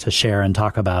to share and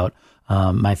talk about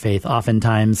my faith.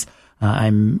 Oftentimes,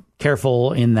 I'm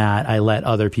careful in that I let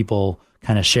other people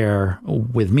kind of share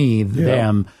with me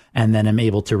them, and then I'm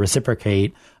able to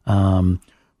reciprocate.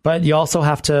 But you also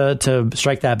have to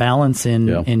strike that balance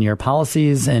in your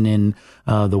policies and in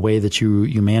the way that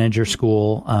you manage your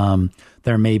school.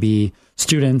 There may be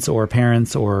students or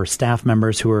parents or staff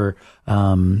members who are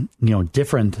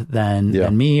different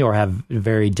than me or have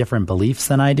very different beliefs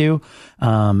than I do.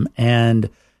 And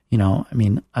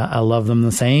I love them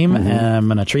the same, and I'm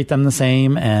going to treat them the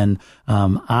same. And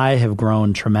I have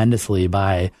grown tremendously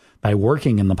by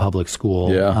working in the public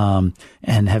school,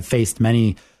 and have faced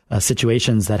many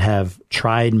situations that have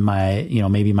tried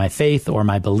maybe my faith or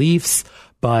my beliefs.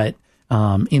 But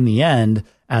in the end,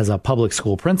 as a public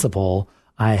school principal,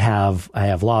 I have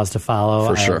laws to follow.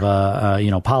 For sure. I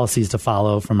have policies to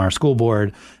follow from our school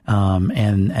board,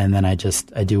 and then I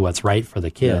do what's right for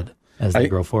the kid as they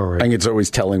grow forward. I think it's always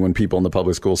telling when people in the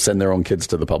public school send their own kids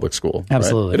to the public school.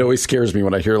 Absolutely, right? It always scares me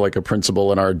when I hear like a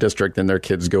principal in our district and their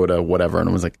kids go to whatever, and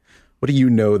I was like, what do you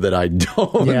know that I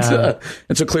don't? Yeah.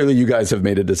 And so clearly you guys have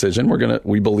made a decision.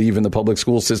 We believe in the public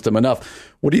school system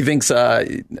enough. What do you think's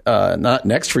not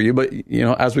next for you, but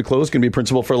as we close, going to be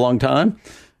principal for a long time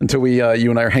until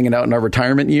you and I are hanging out in our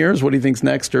retirement years? What do you think's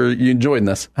next? Or are you enjoying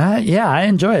this? Yeah, I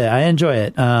enjoy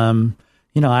it. I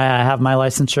have my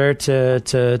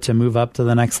licensure to move up to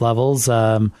the next levels.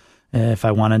 If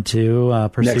I wanted to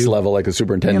pursue next level, like a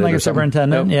superintendent, like a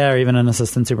superintendent, or even an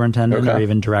assistant superintendent, or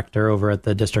even director over at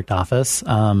the district office.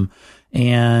 I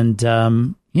don't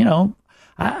know.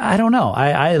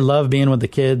 I love being with the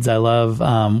kids. I love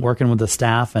working with the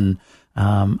staff, and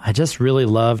I just really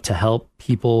love to help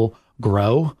people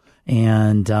grow.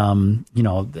 And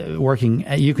working,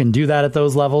 you can do that at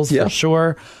those levels for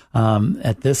sure.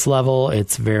 At this level,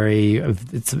 it's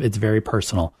very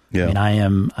personal. Yeah. I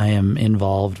mean, I am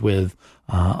involved with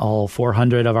all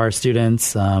 400 of our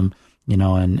students, and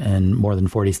more than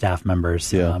 40 staff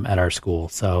members at our school.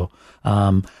 So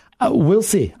we'll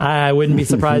see. I wouldn't be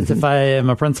surprised if I am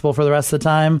a principal for the rest of the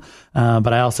time,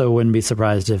 but I also wouldn't be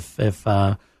surprised if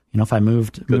I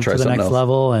moved to the next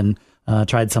level and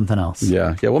tried something else.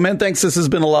 Yeah. Well, man, thanks. This has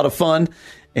been a lot of fun,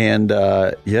 and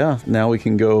now we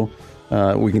can go.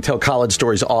 We can tell college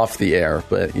stories off the air,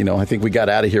 but I think we got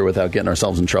out of here without getting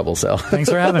ourselves in trouble. So thanks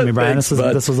for having me, Brian. This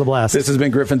was a blast. This has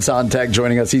been Griffin Sontag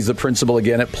joining us. He's the principal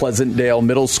again at Pleasantdale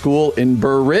Middle School in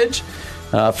Burr Ridge.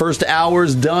 First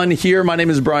hour's done here. My name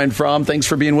is Brian Fromm. Thanks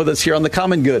for being with us here on The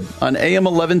Common Good on AM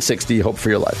 1160. Hope for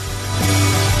your life.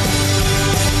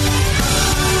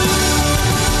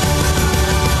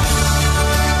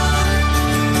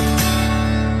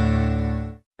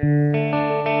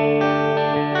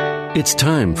 It's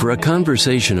time for a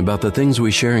conversation about the things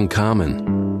we share in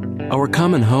common. Our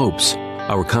common hopes,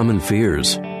 our common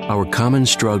fears, our common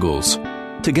struggles.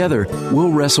 Together,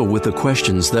 we'll wrestle with the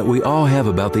questions that we all have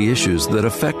about the issues that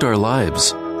affect our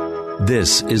lives.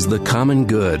 This is The Common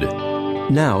Good.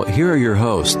 Now, here are your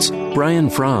hosts, Brian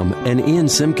Fromm and Ian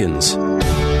Simpkins.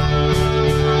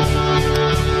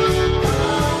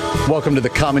 Welcome to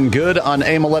The Common Good on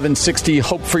AM 1160.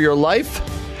 Hope for your life.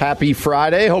 Happy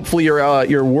Friday. Hopefully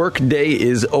your work day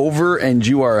is over and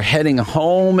you are heading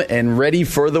home and ready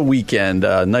for the weekend.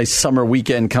 Nice summer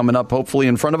weekend coming up, hopefully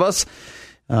in front of us.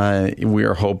 We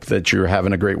hope that you're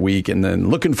having a great week and then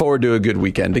looking forward to a good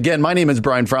weekend. Again, my name is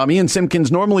Brian Fromm. Ian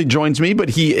Simpkins normally joins me, but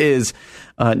he is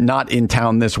not in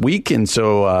town this week. And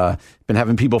so been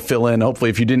having people fill in. Hopefully,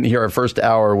 if you didn't hear our first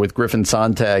hour with Griffin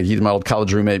Sontag, he's my old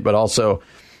college roommate, but also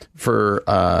for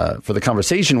the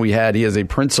conversation we had, he is the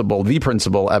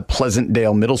principal at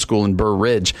Pleasantdale Middle School in Burr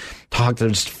Ridge.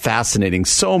 Just fascinating.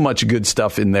 So much good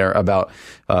stuff in there about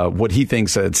what he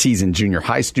thinks sees in junior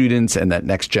high students and that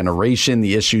next generation,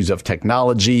 the issues of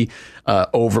technology,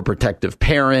 overprotective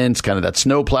parents, kind of that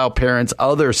snowplow parents,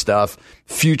 other stuff,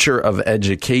 future of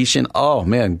education. Oh,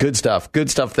 man, good stuff. Good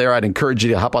stuff there. I'd encourage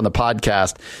you to hop on the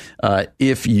podcast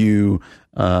if you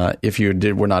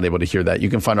were not able to hear that. You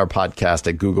can find our podcast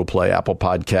at Google Play, Apple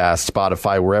Podcasts,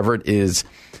 Spotify, wherever it is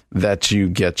that you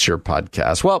get your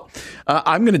podcast. Well,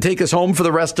 I'm going to take us home for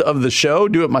the rest of the show,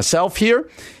 do it myself here,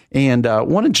 and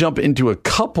want to jump into a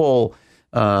couple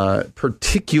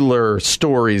particular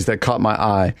stories that caught my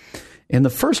eye. And the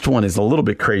first one is a little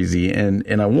bit crazy,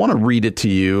 and I want to read it to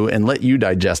you and let you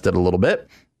digest it a little bit.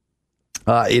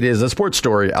 It is a sports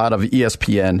story out of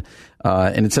ESPN,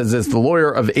 and it says this: the lawyer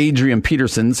of Adrian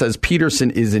Peterson says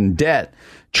Peterson is in debt,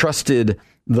 trusted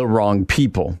the wrong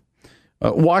people.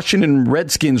 Washington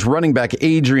Redskins running back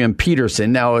Adrian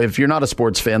Peterson. Now, if you're not a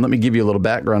sports fan, let me give you a little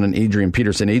background on Adrian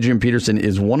Peterson. Adrian Peterson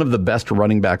is one of the best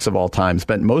running backs of all time.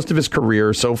 Spent most of his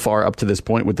career so far up to this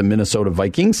point with the Minnesota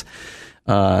Vikings,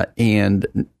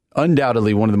 and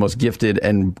undoubtedly one of the most gifted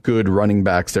and good running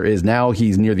backs there is. Now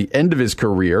he's near the end of his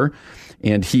career,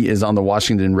 and he is on the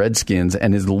Washington Redskins.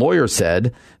 And his lawyer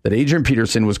said that Adrian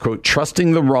Peterson was, quote,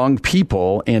 trusting the wrong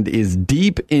people and is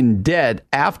deep in debt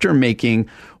after making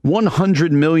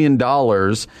 $100 million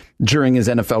during his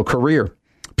NFL career.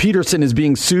 Peterson is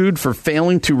being sued for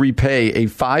failing to repay a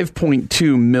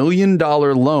 $5.2 million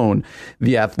loan,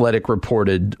 The Athletic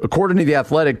reported. According to The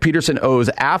Athletic, Peterson owes,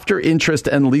 after interest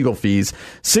and legal fees,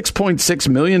 $6.6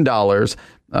 million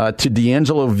to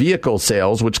D'Angelo Vehicle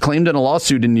Sales, which claimed in a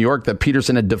lawsuit in New York that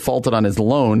Peterson had defaulted on his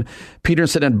loan.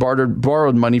 Peterson had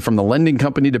borrowed money from the lending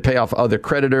company to pay off other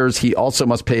creditors. He also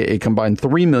must pay a combined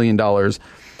 $3 million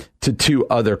to two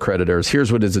other creditors.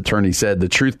 Here's what his attorney said. The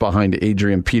truth behind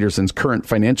Adrian Peterson's current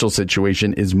financial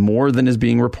situation is more than is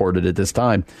being reported at this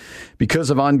time. Because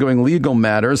of ongoing legal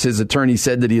matters, his attorney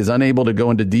said that he is unable to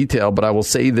go into detail, but I will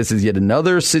say this is yet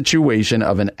another situation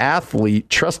of an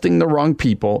athlete trusting the wrong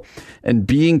people and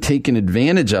being taken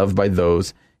advantage of by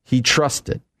those he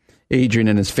trusted. Adrian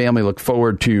and his family look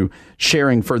forward to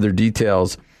sharing further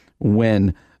details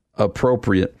when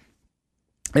appropriate.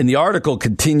 And the article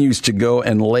continues to go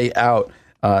and lay out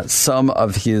some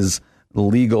of his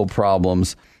legal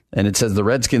problems. And it says the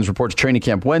Redskins report to training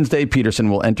camp Wednesday. Peterson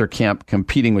will enter camp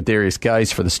competing with Darius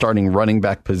Geis for the starting running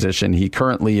back position. He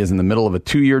currently is in the middle of a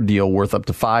 2-year deal worth up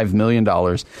to $5 million.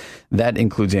 That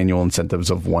includes annual incentives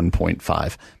of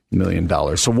 $1.5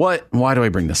 million. So why do I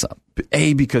bring this up?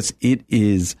 A, because it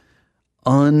is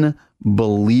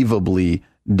unbelievably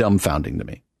dumbfounding to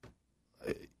me.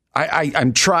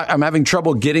 I'm having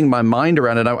trouble getting my mind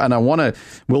around it, and I want to.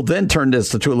 We'll then turn this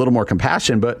to a little more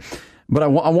compassion, but I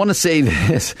want to say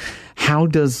this: how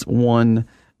does one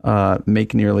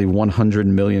make nearly $100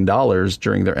 million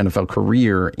during their NFL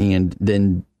career, and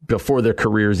then before their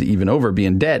career is even over, be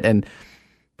in debt? And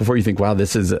before you think, wow,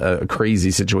 this is a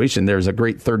crazy situation, there's a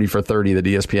great 30 for 30 that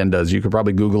ESPN does. You could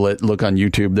probably Google it, look on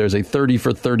YouTube. There's a 30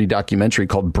 for 30 documentary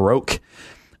called Broke,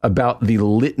 about the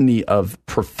litany of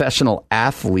professional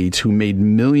athletes who made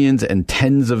millions and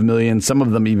tens of millions, some of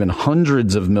them even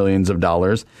hundreds of millions of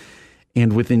dollars,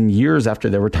 and within years after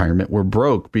their retirement were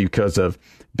broke because of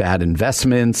bad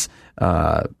investments,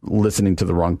 listening to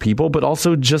the wrong people, but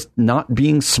also just not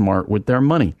being smart with their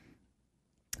money.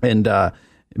 And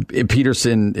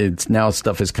Peterson, it's now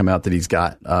stuff has come out that he's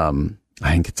got, I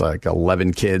think it's like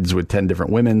 11 kids with 10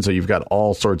 different women. So you've got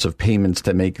all sorts of payments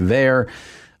to make there.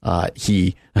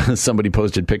 Somebody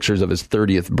posted pictures of his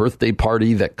 30th birthday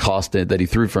party that he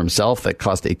threw for himself that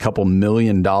cost a couple $1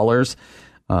 million,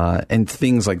 and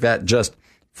things like that, just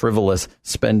frivolous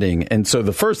spending. And so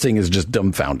the first thing is just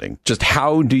dumbfounding. Just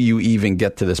how do you even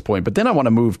get to this point? But then I want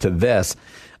to move to this,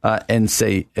 and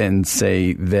say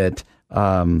that,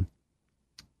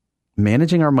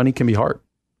 managing our money can be hard.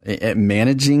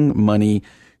 Managing money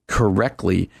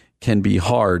correctly can be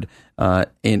hard.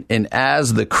 And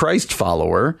as Christ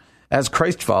followers,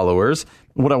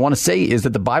 what I want to say is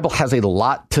that the Bible has a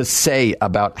lot to say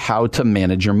about how to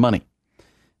manage your money.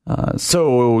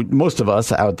 So most of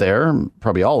us out there,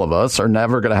 probably all of us, are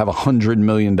never going to have $100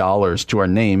 million to our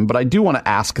name. But I do want to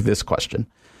ask this question.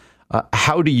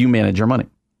 How do you manage your money?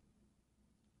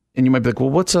 And you might be like, well,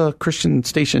 what's a Christian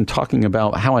station talking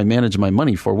about how I manage my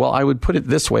money for? Well, I would put it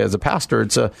this way as a pastor.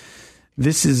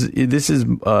 This is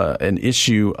an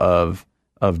issue of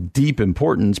deep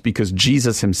importance because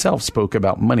Jesus himself spoke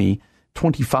about money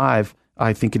 25,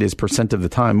 I think it is, % of the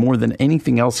time, more than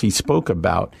anything else he spoke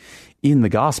about in the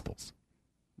Gospels.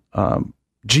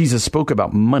 Jesus spoke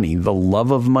about money, the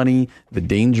love of money, the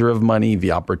danger of money,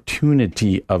 the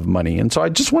opportunity of money. And so I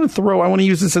just want to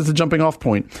use this as a jumping off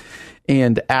point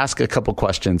and ask a couple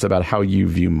questions about how you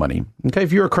view money. Okay,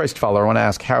 if you're a Christ follower, I want to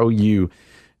ask how you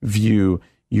view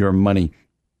your money.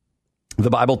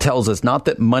 The Bible tells us not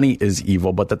that money is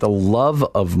evil, but that the love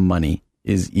of money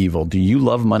is evil. Do you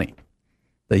love money?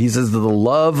 That he says that the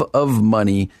love of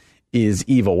money is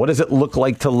evil. What does it look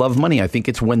like to love money? I think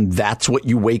it's when that's what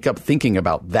you wake up thinking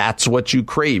about. That's what you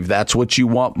crave. That's what you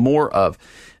want more of.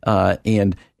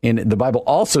 And the Bible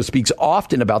also speaks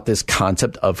often about this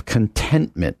concept of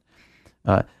contentment.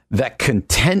 That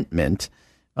contentment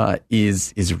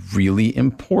is really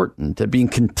important. Being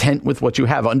content with what you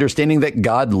have, understanding that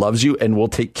God loves you and will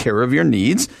take care of your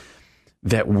needs,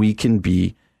 that we can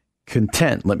be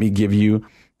content. Let me give you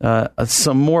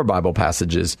some more Bible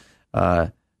passages.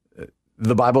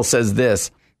 The Bible says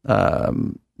this,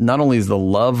 not only is the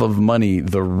love of money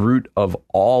the root of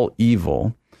all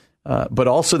evil, but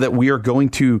also that we are going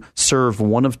to serve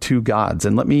one of two gods.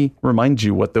 And let me remind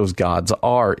you what those gods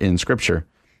are in Scripture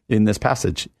in this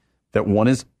passage. That one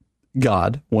is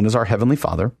God, one is our Heavenly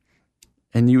Father,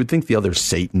 and you would think the other is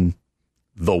Satan,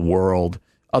 the world,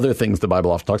 other things the Bible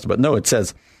often talks about. No, it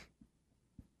says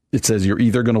it says you're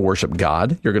either going to worship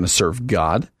God, you're going to serve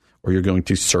God, or you're going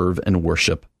to serve and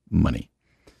worship money.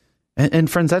 And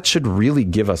friends, that should really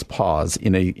give us pause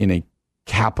in a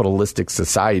capitalistic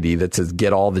society that says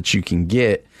get all that you can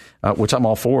get, which I'm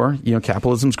all for.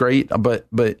 Capitalism's great,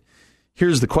 but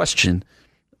here's the question.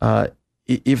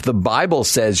 If the Bible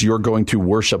says you're going to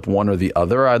worship one or the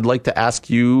other, I'd like to ask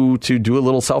you to do a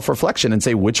little self-reflection and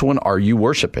say, which one are you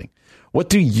worshiping? What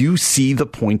do you see the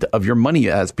point of your money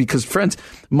as? Because, friends,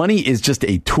 money is just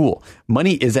a tool.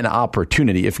 Money is an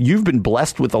opportunity. If you've been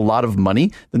blessed with a lot of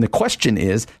money, then the question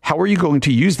is, how are you going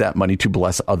to use that money to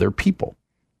bless other people?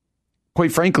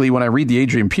 Quite frankly, when I read the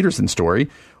Adrian Peterson story,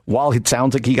 while it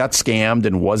sounds like he got scammed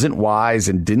and wasn't wise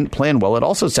and didn't plan well, it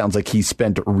also sounds like he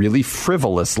spent really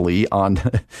frivolously on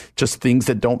just things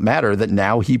that don't matter that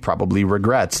now he probably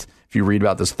regrets. If you read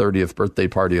about this 30th birthday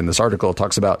party in this article, it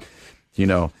talks about,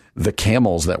 the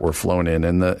camels that were flown in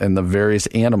and the various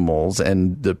animals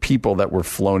and the people that were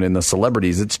flown in, the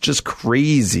celebrities. It's just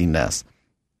craziness.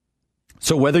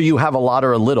 So whether you have a lot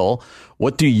or a little,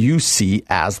 what do you see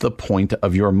as the point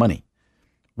of your money?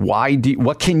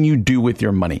 What can you do with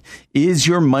your money? Is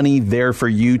your money there for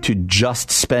you to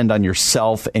just spend on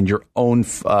yourself and your own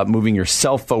moving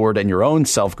yourself forward and your own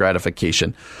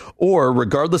self-gratification? Or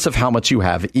regardless of how much you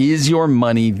have, is your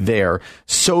money there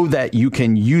so that you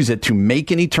can use it to make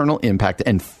an eternal impact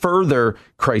and further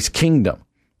Christ's kingdom?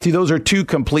 See, those are two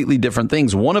completely different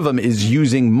things. One of them is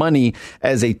using money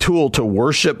as a tool to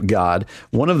worship God.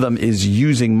 One of them is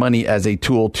using money as a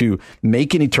tool to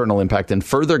make an eternal impact and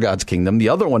further God's kingdom. The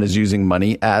other one is using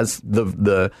money as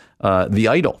the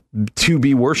idol to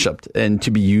be worshipped and to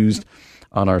be used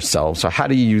on ourselves. So how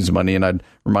do you use money? And I'd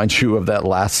remind you of that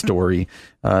last story,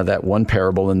 that one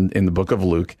parable in the book of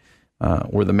Luke,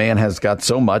 where the man has got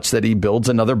so much that he builds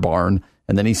another barn.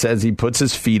 And then he says he puts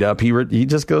his feet up. He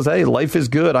just goes, hey, life is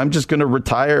good. I'm just going to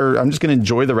retire. I'm just going to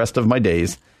enjoy the rest of my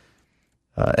days.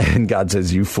 And God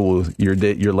says, you fool,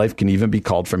 your life can even be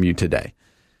called from you today.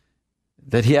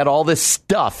 That he had all this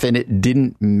stuff and it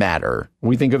didn't matter.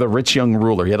 We think of the rich young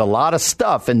ruler. He had a lot of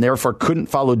stuff and therefore couldn't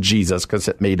follow Jesus because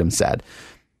it made him sad.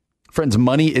 Friends,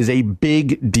 money is a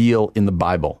big deal in the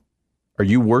Bible. Are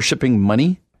you worshiping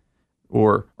money,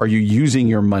 or are you using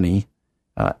your money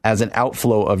as an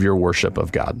outflow of your worship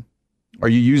of God? Are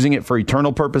you using it for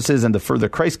eternal purposes and to further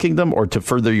Christ's kingdom, or to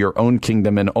further your own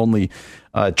kingdom and only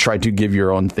try to give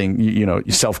your own thing,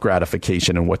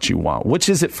 self-gratification and what you want? Which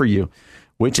is it for you?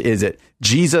 Which is it?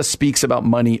 Jesus speaks about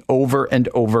money over and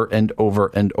over and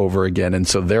over and over again. And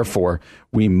so therefore,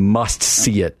 we must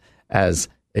see it as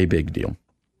a big deal.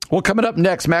 Well, coming up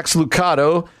next, Max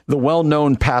Lucado, the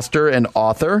well-known pastor and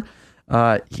author,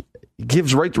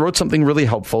 wrote something really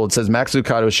helpful. It says Max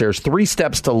Lucado shares 3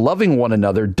 steps to loving one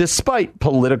another despite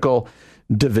political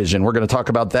division. We're going to talk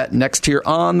about that next here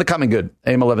on The Common Good,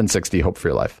 AM 1160, Hope for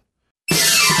Your Life.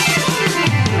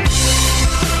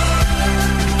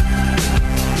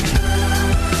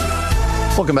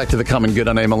 Welcome back to The Common Good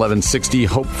on AM 1160,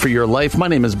 Hope for Your Life. My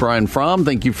name is Brian Fromm.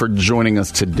 Thank you for joining us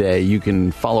today. You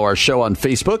can follow our show on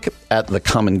Facebook at The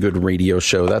Common Good Radio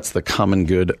Show. That's The Common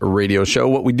Good Radio Show.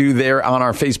 What we do there on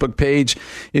our Facebook page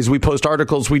is we post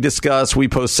articles we discuss. We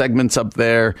post segments up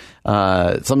there.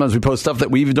 Sometimes we post stuff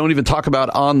that we don't even talk about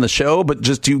on the show, but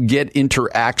just to get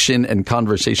interaction and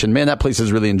conversation. Man, that place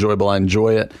is really enjoyable. I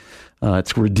enjoy it.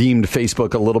 It's redeemed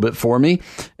Facebook a little bit for me,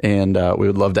 and we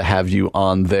would love to have you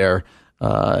on there.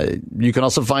 You can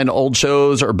also find old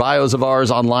shows or bios of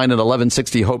ours online at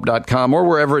 1160hope.com or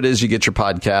wherever it is you get your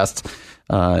podcasts.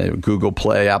 Google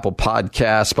Play, Apple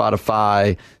Podcasts,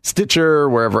 Spotify, Stitcher,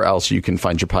 wherever else you can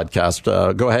find your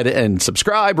podcast. Go ahead and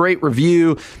subscribe, rate,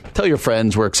 review, tell your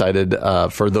friends. We're excited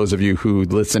for those of you who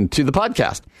listen to the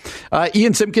podcast.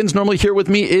 Ian Simpkins, normally here with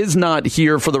me, is not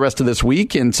here for the rest of this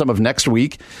week and some of next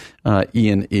week.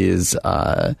 Ian is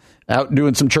out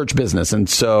doing some church business, and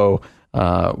so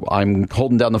I'm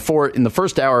holding down the fort. In the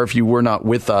first hour, if you were not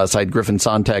with us, I had Griffin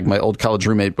Sontag, my old college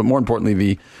roommate, but more importantly,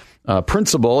 the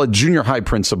principal, a junior high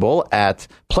principal at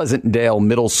Pleasantdale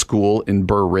Middle School in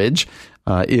Burr Ridge.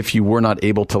 If you were not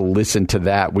able to listen to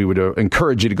that, we would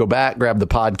encourage you to go back, grab the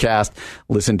podcast,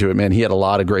 listen to it. Man, he had a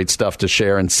lot of great stuff to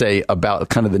share and say about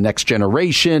kind of the next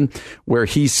generation, where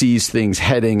he sees things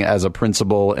heading as a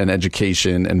principal and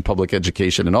education and public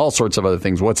education and all sorts of other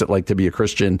things. What's it like to be a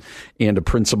Christian and a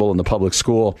principal in the public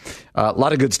school? A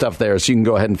lot of good stuff there. So you can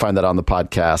go ahead and find that on the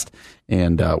podcast.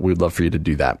 And we'd love for you to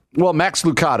do that. Well, Max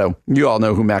Lucado, you all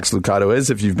know who Max Lucado is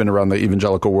if you've been around the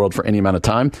evangelical world for any amount of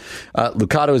time.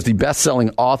 Lucado is the best-selling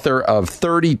author of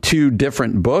 32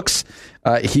 different books.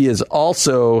 He is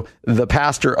also the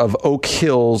pastor of Oak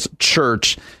Hills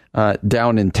Church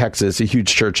down in Texas, a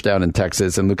huge church down in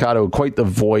Texas. And Lucado, quite the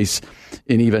voice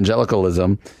in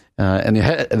evangelicalism. And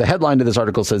the headline to this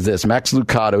article says this: Max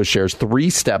Lucado shares 3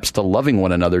 steps to loving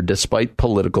one another despite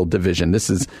political division. This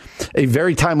is a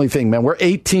very timely thing, man. We're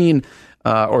 18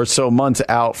 or so months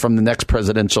out from the next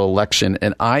presidential election,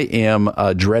 and I am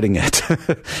dreading it.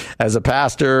 As a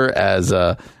pastor, as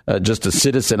just a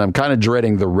citizen, I'm kind of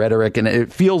dreading the rhetoric, and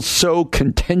it feels so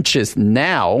contentious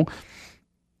now.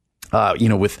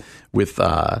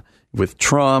 With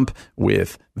Trump,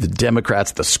 with the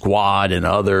Democrats, the Squad, and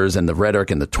others, and the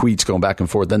rhetoric and the tweets going back and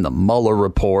forth, then the Mueller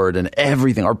report and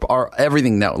everything,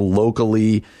 everything now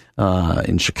locally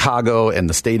in Chicago and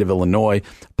the state of Illinois.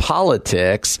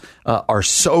 Politics are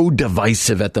so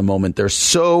divisive at the moment. They're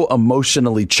so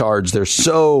emotionally charged. They're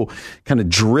so kind of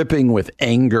dripping with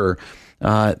anger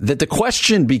that the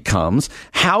question becomes,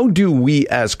 how do we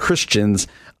as Christians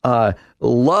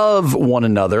love one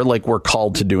another like we're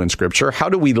called to do in Scripture? How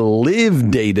do we live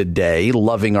day to day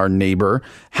loving our neighbor?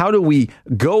 How do we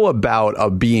go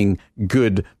about being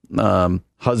good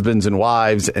husbands and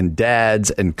wives and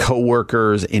dads and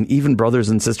coworkers and even brothers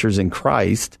and sisters in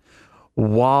Christ?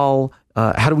 While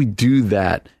how do we do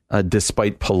that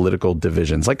despite political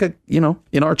divisions? Like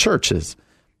in our churches,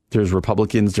 there's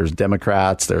Republicans, there's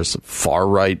Democrats, there's far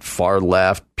right, far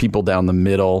left, people down the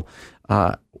middle.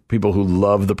 People who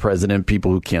love the president,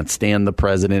 people who can't stand the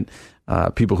president,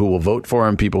 people who will vote for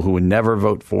him, people who would never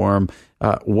vote for him.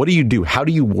 What do you do? How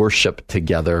do you worship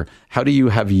together? How do you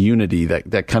have unity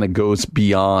that kind of goes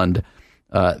beyond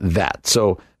that?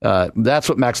 So that's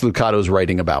what Max Lucado is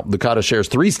writing about. Lucado shares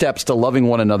 3 steps to loving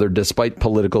one another despite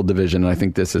political division, and I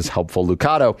think this is helpful.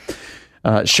 Lucado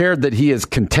shared that he is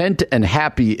content and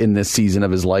happy in this season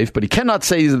of his life, but he cannot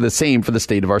say the same for the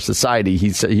state of our society.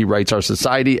 He writes, our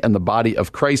society and the body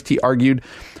of Christ, he argued,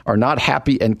 are not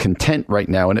happy and content right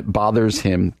now, and it bothers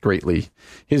him greatly.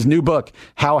 His new book,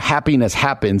 How Happiness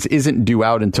Happens, isn't due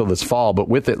out until this fall, but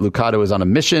with it, Lucado is on a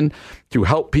mission to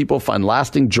help people find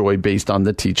lasting joy based on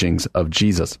the teachings of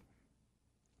Jesus.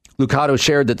 Lucado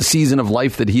shared that the season of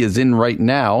life that he is in right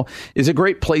now is a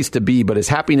great place to be, but his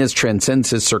happiness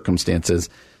transcends his circumstances.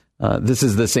 This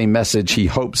is the same message he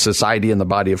hopes society and the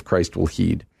body of Christ will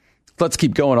heed. Let's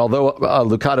keep going. Although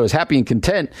Lucado is happy and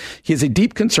content, he has a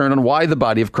deep concern on why the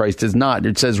body of Christ is not.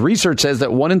 It says, research says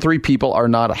that 1 in 3 people are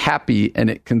not happy,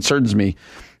 and it concerns me.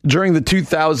 During the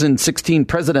 2016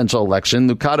 presidential election,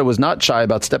 Lucado was not shy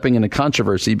about stepping into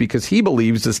controversy because he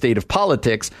believes the state of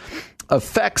politics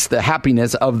affects the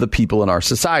happiness of the people in our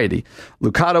society.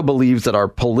 Lucado believes that our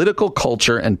political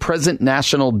culture and present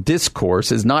national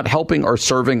discourse is not helping or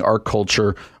serving our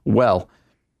culture well.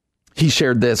 He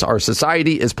shared this: our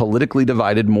society is politically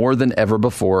divided more than ever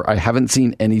before. I haven't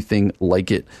seen anything like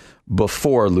it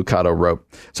before, Lucado wrote.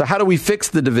 So how do we fix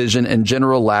the division and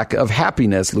general lack of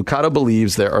happiness? Lucado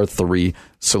believes there are 3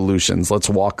 solutions. Let's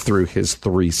walk through his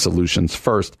 3 solutions.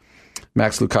 First,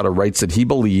 Max Lucado writes that he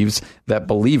believes that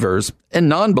believers, and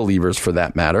non-believers for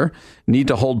that matter, need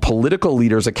to hold political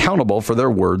leaders accountable for their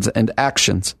words and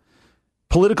actions.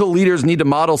 Political leaders need to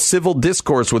model civil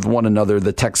discourse with one another,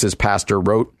 the Texas pastor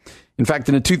wrote. In fact,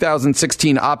 in a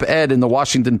 2016 op-ed in the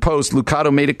Washington Post,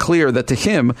 Lucado made it clear that to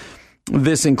him,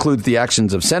 this includes the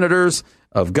actions of senators,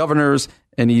 of governors,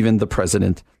 and even the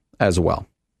president as well.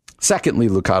 Secondly,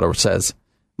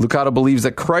 Lucado believes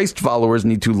that Christ followers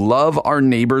need to love our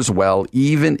neighbors well,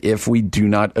 even if we do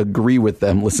not agree with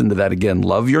them. Listen to that again.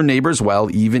 Love your neighbors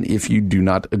well, even if you do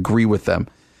not agree with them.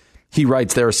 He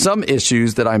writes, there are some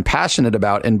issues that I'm passionate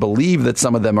about and believe that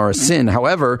some of them are a sin.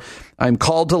 However, I'm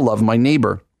called to love my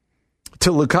neighbor. To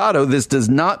Lucado, this does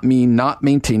not mean not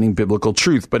maintaining biblical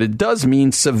truth, but it does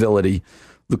mean civility.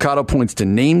 Lucado points to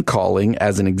name calling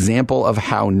as an example of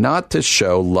how not to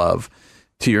show love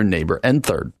to your neighbor. And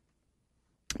third,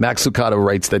 Max Lucado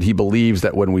writes that he believes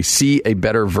that when we see a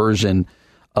better version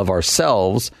of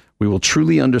ourselves, we will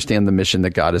truly understand the mission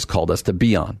that God has called us to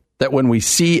be on. That when we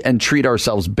see and treat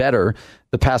ourselves better,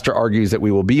 the pastor argues that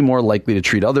we will be more likely to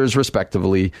treat others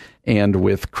respectively and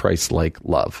with Christ-like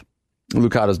love.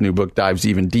 Lucado's new book dives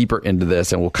even deeper into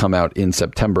this and will come out in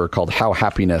September, called How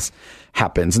Happiness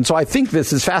Happens. And so I think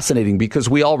this is fascinating because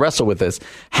we all wrestle with this.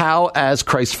 How, as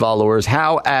Christ followers,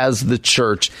 how, as the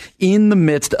church, in the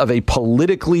midst of a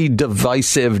politically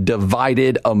divisive,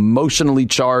 divided, emotionally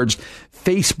charged,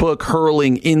 Facebook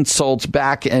hurling insults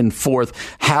back and forth,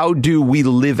 how do we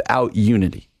live out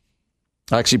unity?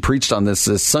 I actually preached on this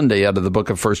Sunday out of the book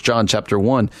of 1 John chapter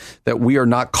 1, that we are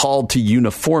not called to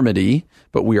uniformity,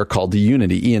 but we are called to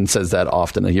unity. Ian says that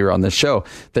often here on this show,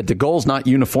 that the goal is not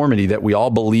uniformity, that we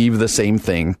all believe the same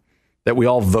thing, that we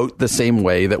all vote the same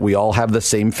way, that we all have the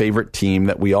same favorite team,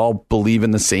 that we all believe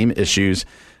in the same issues,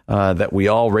 that we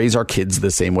all raise our kids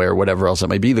the same way or whatever else it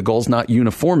may be. The goal is not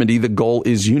uniformity. The goal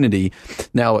is unity.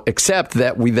 Now, except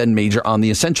that we then major on the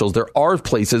essentials. There are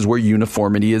places where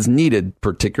uniformity is needed,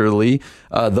 particularly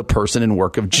the person and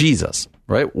work of Jesus,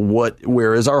 right?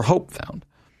 Where is our hope found?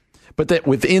 But that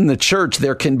within the church,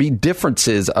 there can be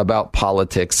differences about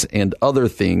politics and other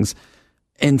things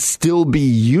and still be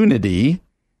unity,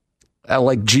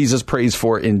 like Jesus prays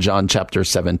for in John chapter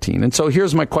 17. And so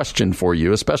here's my question for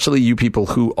you, especially you people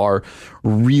who are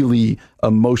really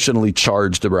emotionally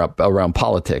charged around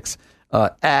politics.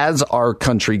 As our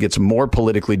country gets more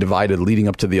politically divided leading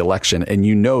up to the election, and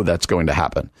you know that's going to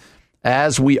happen,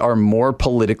 as we are more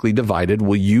politically divided,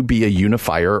 will you be a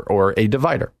unifier or a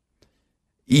divider?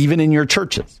 Even in your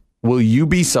churches, will you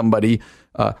be somebody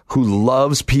who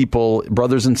loves people,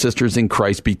 brothers and sisters in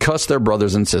Christ, because they're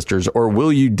brothers and sisters, or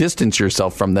will you distance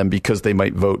yourself from them because they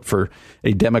might vote for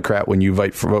a Democrat when you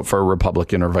vote for a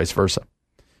Republican, or vice versa?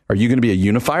 Are you going to be a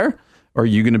unifier, or are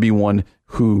you going to be one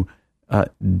who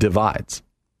divides?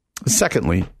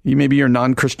 Secondly, maybe your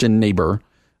non-Christian neighbor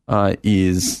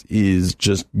is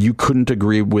just, you couldn't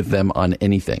agree with them on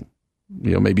anything.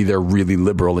 You know, maybe they're really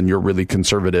liberal and you're really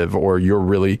conservative, or you're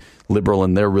really liberal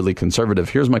and they're really conservative.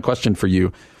 Here's my question for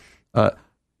you.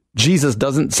 Jesus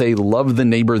doesn't say love the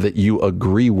neighbor that you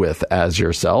agree with as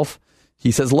yourself.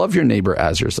 He says love your neighbor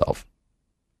as yourself.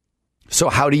 So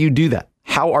how do you do that?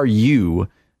 How are you?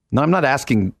 Now, I'm not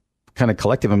asking kind of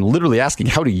collective. I'm literally asking,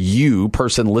 how do you,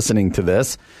 person listening to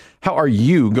this, how are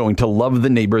you going to love the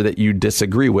neighbor that you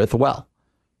disagree with well?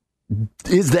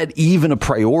 Is that even a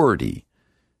priority?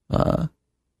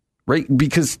 Right?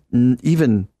 Because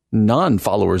even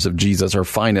non-followers of Jesus are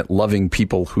fine at loving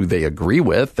people who they agree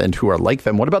with and who are like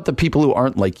them. What about the people who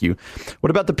aren't like you? What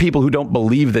about the people who don't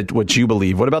believe that what you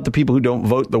believe? What about the people who don't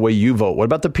vote the way you vote? What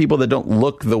about the people that don't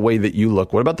look the way that you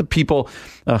look? What about the people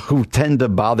who tend to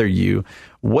bother you?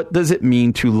 What does it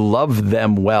mean to love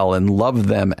them well and love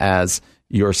them as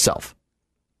yourself?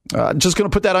 Just going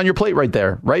to put that on your plate right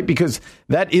there, right? Because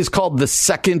that is called the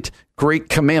second great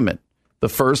commandment. The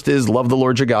first is love the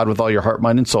Lord your God with all your heart,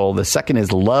 mind, and soul. The second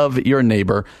is love your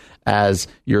neighbor as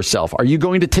yourself. Are you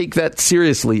going to take that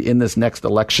seriously in this next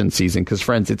election season? Because,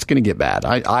 friends, it's going to get bad.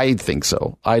 I think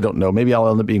so. I don't know. Maybe I'll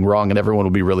end up being wrong and everyone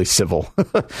will be really civil,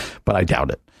 but I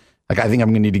doubt it. Like, I think I'm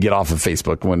going to need to get off of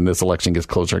Facebook when this election gets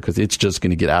closer, because it's just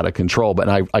going to get out of control. But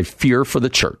I fear for the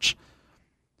church.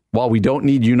 While we don't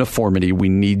need uniformity, we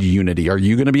need unity. Are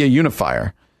you going to be a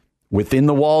unifier within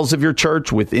the walls of your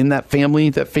church, within that family,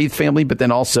 that faith family, but then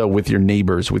also with your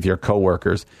neighbors, with your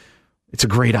coworkers? It's a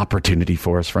great opportunity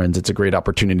for us, friends. It's a great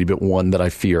opportunity, but one that I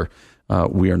fear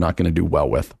we are not going to do well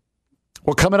with.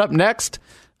 Well, coming up next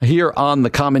here on The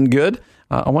Common Good,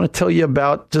 I want to tell you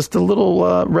about just a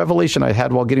little revelation I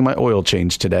had while getting my oil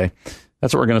changed today.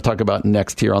 That's what we're going to talk about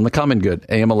next here on The Common Good,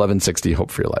 AM 1160, Hope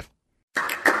for Your Life.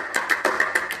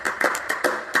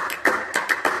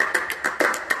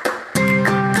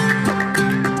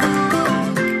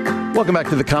 Welcome back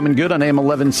to The Common Good on AM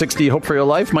 1160, Hope for Your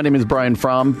Life. My name is Brian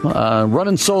Fromm,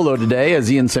 running solo today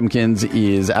as Ian Simpkins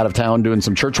is out of town doing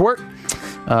some church work.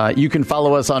 You can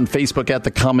follow us on Facebook at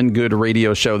The Common Good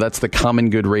Radio Show. That's The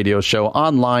Common Good Radio Show.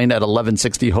 Online at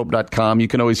 1160hope.com. You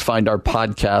can always find our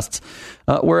podcasts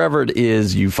wherever it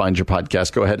is you find your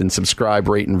podcast. Go ahead and subscribe,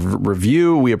 rate, and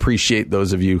review. We appreciate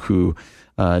those of you who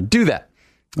do that.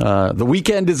 The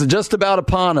weekend is just about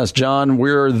upon us, John.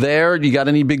 We're there. You got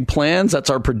any big plans? That's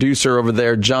our producer over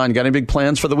there. John, got any big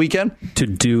plans for the weekend? To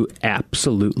do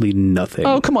absolutely nothing.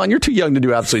 Oh, come on. You're too young to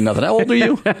do absolutely nothing. How old are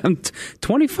you? I'm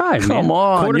 25, man. Come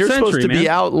on. You're supposed to be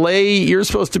out late. You're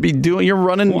supposed to be you're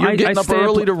running. Well, you're getting up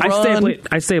early to run.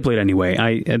 I stay up late anyway.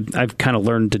 I've kind of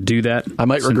learned to do that. I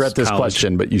might regret this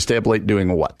question, but you stay up late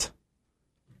doing what?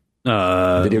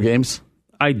 Video games?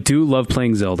 I do love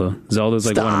playing Zelda. Zelda's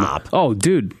like one of my... Oh,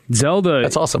 dude. Zelda.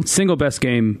 That's awesome. Single best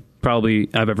game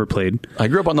probably I've ever played. I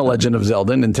grew up on The Legend of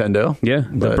Zelda, Nintendo. Yeah.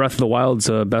 The Breath of the Wild's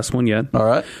the best one yet. All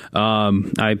right.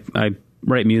 I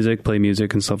write music, play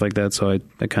music and stuff like that. So I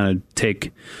kind of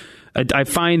take... I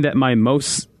find that my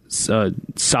most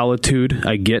solitude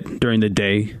I get during the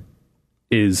day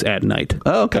is at night.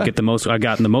 Oh, okay. I got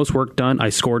the most work done.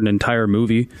 I scored an entire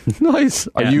movie. Nice.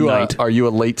 Are you a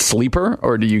late sleeper,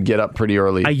 or do you get up pretty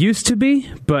early? I used to be,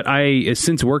 but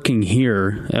since working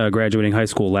here, graduating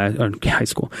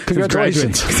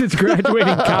Congratulations. Since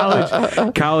graduating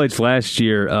college last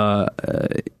year,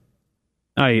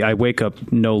 I wake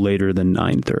up no later than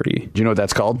 9:30. Do you know what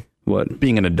that's called? What?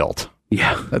 Being an adult.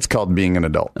 Yeah. That's called being an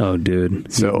adult. Oh,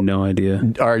 dude. So, you have no idea.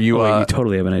 Are you? You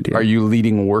totally have an idea. Are you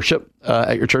leading worship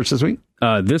at your church this week?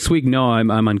 This week, no. I'm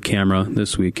on camera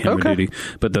this week, camera duty.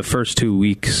 But the first 2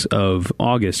 weeks of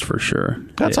August, for sure.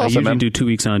 That's I awesome, usually man. do 2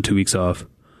 weeks on, 2 weeks off.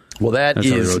 Well, That's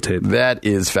how they rotate. that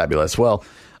is fabulous. Well,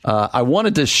 I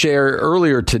wanted to share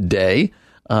earlier today.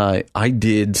 I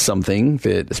did something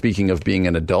that, speaking of being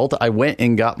an adult, I went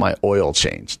and got my oil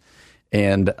changed.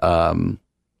 And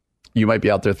you might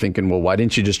be out there thinking, well, why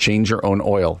didn't you just change your own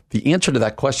oil? The answer to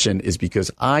that question is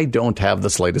because I don't have the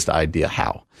slightest idea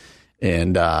how.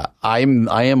 And I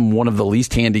am one of the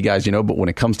least handy guys, but when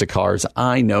it comes to cars,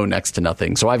 I know next to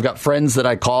nothing. So I've got friends that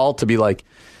I call to be like,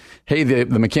 hey,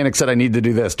 the mechanic said I need to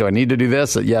do this. Do I need to do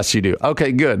this? Yes, you do.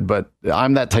 Okay, good. But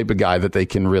I'm that type of guy that they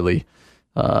can really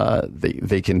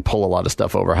they can pull a lot of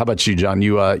stuff over. How about you, John?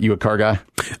 You a car guy?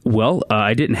 Well,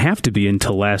 I didn't have to be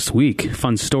until last week.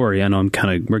 Fun story. I know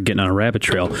we're getting on a rabbit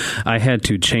trail. I had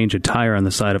to change a tire on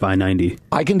the side of I-90.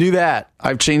 I can do that.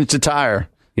 I've changed a tire.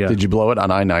 Yeah. Did you blow it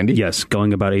on I-90? Yes,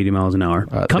 going about 80 miles an hour.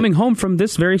 Coming home from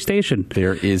this very station.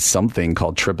 There is something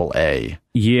called AAA.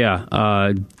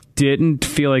 Yeah. Didn't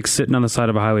feel like sitting on the side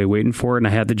of a highway waiting for it, and I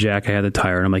had the jack, I had the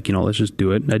tire, and I'm like, let's just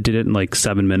do it. I did it in like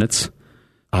 7 minutes.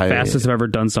 Fastest I've ever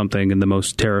done something, and the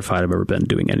most terrified I've ever been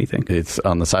doing anything. It's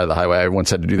on the side of the highway. I once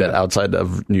had to do that outside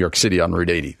of New York City on Route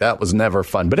 80. That was never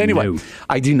fun. But anyway,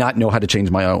 I do not know how to change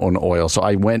my own oil. So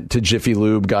I went to Jiffy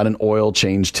Lube, got an oil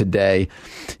change today,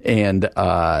 and,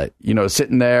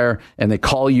 sitting there, and they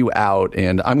call you out,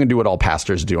 and I'm going to do what all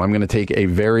pastors do. I'm going to take a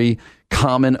very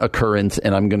common occurrence,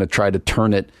 and I'm going to try to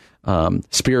turn it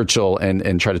spiritual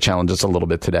and try to challenge us a little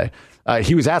bit today.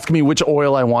 He was asking me which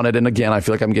oil I wanted. And again, I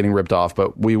feel like I'm getting ripped off,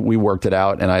 but we worked it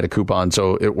out and I had a coupon.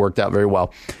 So it worked out very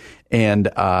well. And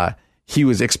he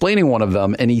was explaining one of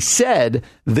them. And he said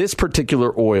this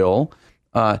particular oil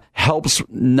helps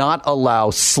not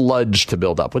allow sludge to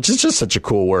build up, which is just such a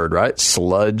cool word, right?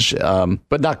 Sludge,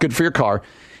 but not good for your car.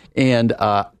 And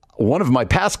one of my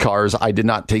past cars, I did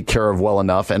not take care of well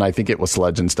enough. And I think it was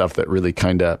sludge and stuff that really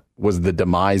kind of was the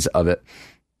demise of it.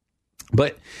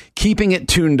 But keeping it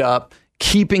tuned up,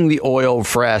 keeping the oil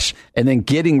fresh, and then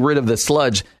getting rid of the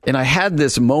sludge. And I had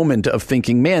this moment of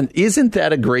thinking, man, isn't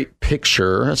that a great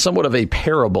picture, somewhat of a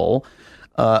parable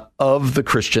of the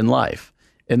Christian life?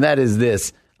 And that is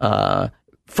this.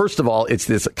 First of all, it's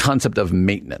this concept of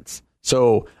maintenance.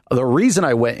 So the reason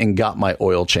I went and got my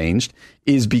oil changed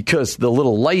is because the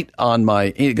little light on my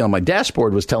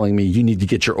dashboard was telling me you need to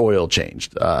get your oil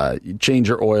changed. Change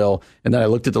your oil. And then I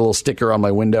looked at the little sticker on my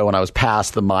window and I was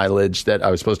past the mileage that I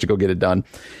was supposed to go get it done.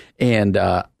 And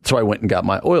so I went and got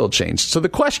my oil changed. So the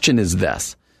question is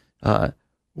this. Are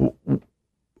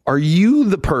you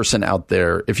the person out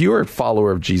there, if you are a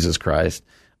follower of Jesus Christ,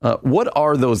 what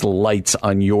are those lights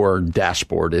on your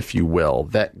dashboard, if you will,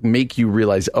 that make you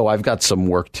realize, oh, I've got some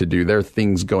work to do. There are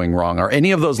things going wrong. Are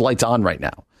any of those lights on right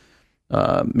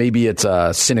now? Maybe it's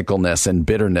cynicalness and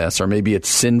bitterness, or maybe it's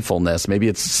sinfulness. Maybe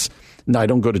it's, no, I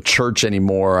don't go to church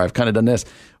anymore. I've kind of done this.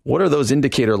 What are those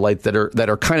indicator lights that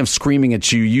are kind of screaming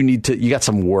at you? You got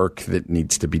some work that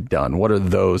needs to be done. What are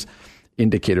those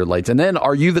indicator lights? And then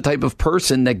are you the type of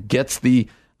person that gets the,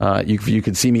 you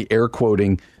could see me air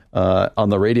quoting, on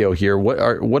the radio here,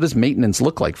 what does maintenance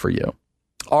look like for you?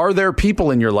 Are there people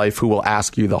in your life who will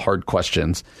ask you the hard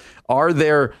questions? Are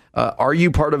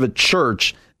you part of a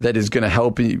church that is going to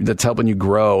help you, that's helping you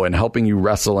grow and helping you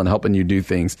wrestle and helping you do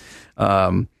things?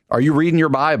 Are you reading your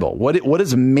Bible? What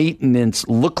does maintenance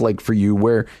look like for you,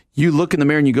 where you look in the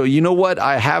mirror and you go, you know what?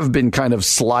 I have been kind of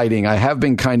sliding. I have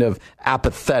been kind of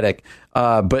apathetic.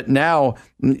 But now,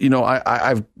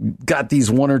 I've got these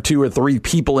 1 or 2 or 3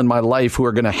 people in my life who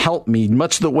are going to help me,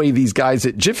 much the way these guys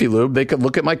at Jiffy Lube, they could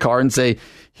look at my car and say,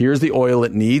 here's the oil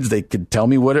it needs. They could tell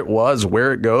me what it was,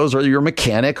 where it goes, or your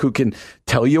mechanic who can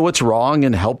tell you what's wrong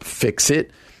and help fix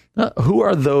it. Who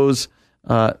are those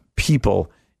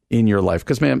people in your life?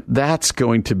 Because, man, that's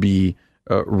going to be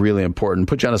really important.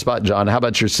 Put you on the spot, John. How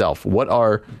about yourself? Who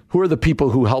are the people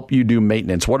who help you do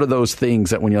maintenance? What are those things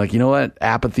that when you're like, you know what,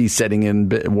 apathy setting in,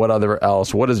 what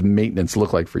does maintenance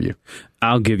look like for you?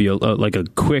 I'll give you a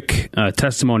quick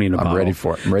testimony in a bottle. I'm ready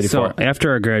for it.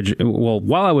 After I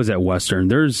while I was at Western,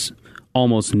 there's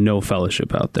almost no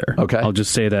fellowship out there. Okay. I'll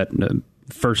just say that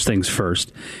first things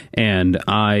first. And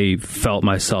I felt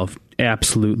myself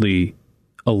absolutely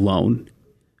alone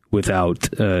without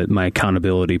my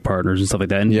accountability partners and stuff like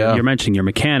that. And you're mentioning your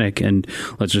mechanic and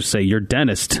let's just say your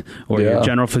dentist or your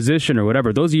general physician or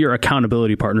whatever. Those are your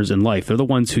accountability partners in life. They're the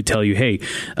ones who tell you, hey,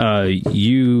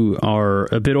 you are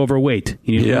a bit overweight.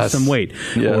 You need to lose some weight.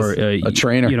 Yes. Or a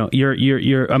trainer. I'm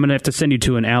going to have to send you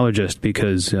to an allergist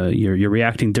because you're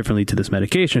reacting differently to this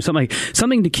medication or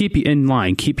something to keep you in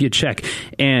line, keep you check.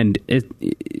 And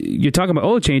you're talking about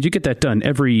oil change. You get that done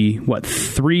every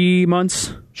 3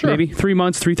 months? Sure. Maybe 3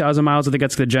 months, 3,000 miles. I think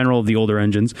that's the general of the older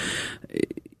engines.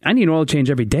 I need an oil change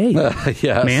every day,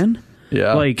 man.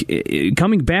 Yeah. Like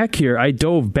coming back here, I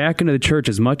dove back into the church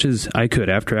as much as I could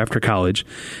after college,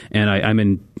 and I'm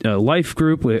in a life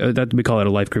group. That we call it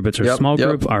a life group. It's our small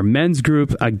group, our men's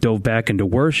group. I dove back into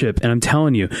worship, and I'm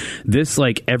telling you, this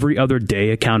like every other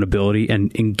day accountability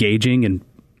and engaging and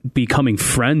becoming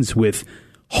friends with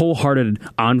wholehearted,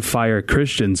 on fire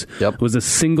Christians was the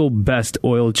single best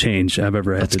oil change I've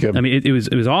ever had. That's good. I mean, it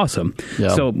was awesome.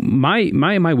 Yep. So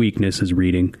my weakness is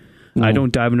reading. I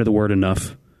don't dive into the Word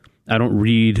enough. I don't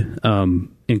read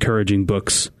encouraging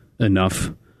books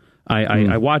enough.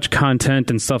 I watch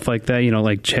content and stuff like that. You know,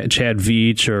 like Chad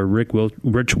Veach or Rick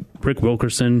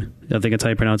Wilkerson. I think that's how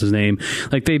you pronounce his name.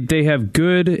 Like they have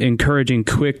good, encouraging,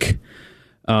 quick.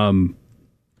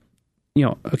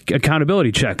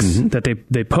 Accountability checks that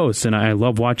they post, and I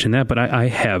love watching that. But I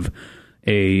have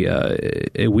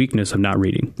a weakness of not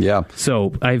reading. Yeah.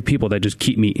 So I have people that just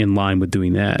keep me in line with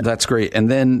doing that. That's great.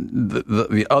 And then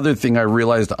the other thing I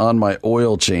realized on my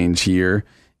oil change here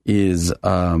is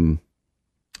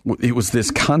it was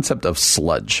this concept of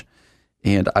sludge,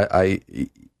 and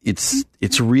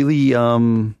it's really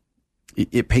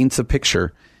it paints a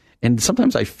picture. And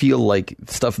sometimes I feel like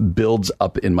stuff builds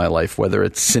up in my life, whether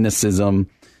it's cynicism,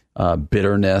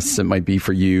 bitterness, it might be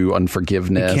for you,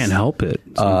 unforgiveness. You can't help it.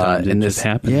 Sometimes it just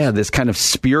happens. Yeah, this kind of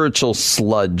spiritual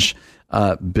sludge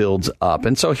builds up.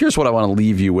 And so here's what I want to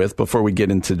leave you with before we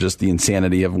get into just the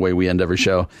insanity of the way we end every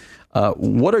show.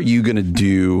 What are you going to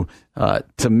do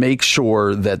to make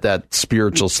sure that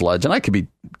spiritual sludge, and I could be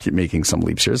making some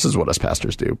leaps here. This is what us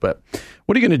pastors do. But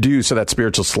what are you going to do so that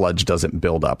spiritual sludge doesn't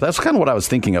build up? That's kind of what I was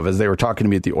thinking of as they were talking to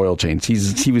me at the oil change.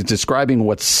 He was describing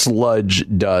what sludge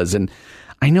does. And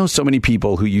I know so many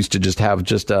people who used to just have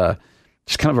just kind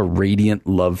of a radiant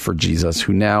love for Jesus,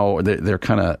 who now they're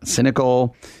kind of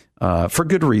cynical for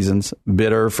good reasons,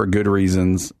 bitter for good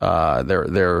reasons.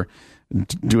 They're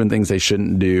doing things they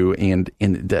shouldn't do. And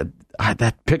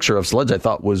that picture of sludge I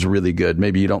thought was really good.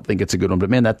 Maybe you don't think it's a good one, but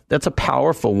man, that's a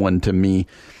powerful one to me.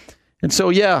 And so,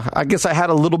 yeah, I guess I had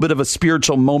a little bit of a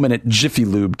spiritual moment at Jiffy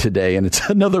Lube today. And it's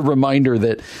another reminder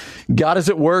that God is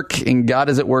at work, and God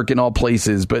is at work in all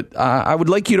places. But I would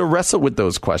like you to wrestle with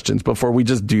those questions before we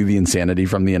just do the insanity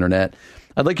from the internet.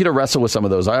 I'd like you to wrestle with some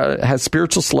of those. Has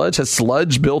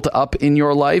sludge built up in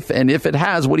your life? And if it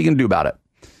has, what are you going to do about it?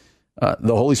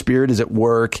 The Holy Spirit is at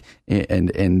work,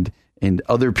 and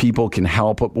other people can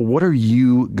help. But what are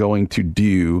you going to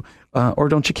do? Or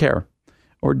don't you care?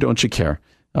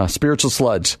 Spiritual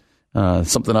sludge,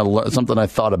 something I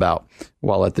thought about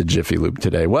while at the Jiffy Lube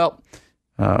today. Well,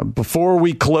 before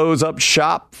we close up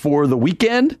shop for the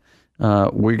weekend,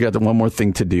 we got one more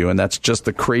thing to do, and that's just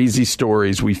the crazy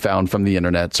stories we found from the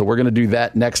internet. So we're going to do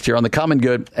that next here on The Common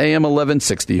Good, AM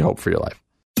 1160, Hope for Your Life.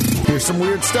 Here's some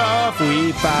weird stuff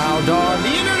we found on the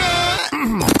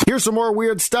internet. Here's some more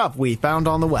weird stuff we found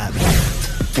on the web.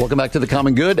 Welcome back to The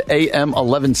Common Good, AM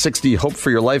 1160, Hope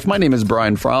for Your Life. My name is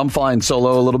Brian Fromm, flying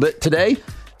solo a little bit today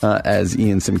as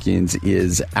Ian Simpkins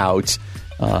is out.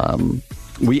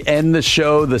 We end the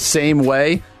show the same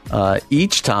way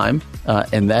each time,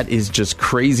 and that is just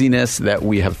craziness that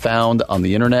we have found on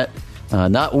the internet.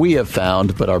 Not we have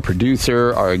found, but our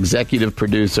producer, our executive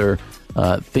producer,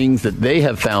 things that they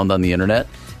have found on the internet.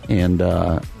 And,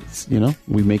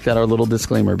 we make that our little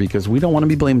disclaimer because we don't want to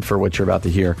be blamed for what you're about to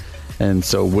hear. And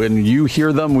so when you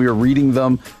hear them, we are reading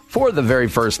them for the very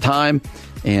first time.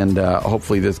 And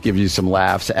hopefully this gives you some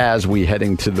laughs as we head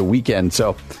into the weekend.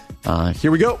 So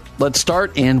here we go. Let's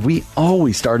start. And we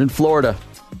always start in Florida.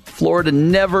 Florida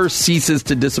never ceases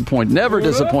to disappoint, never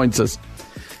disappoints us.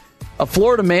 A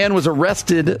Florida man was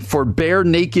arrested for bare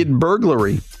naked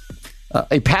burglary.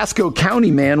 A Pasco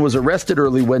County man was arrested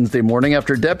early Wednesday morning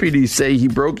after deputies say he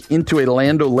broke into a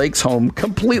Land O'Lakes home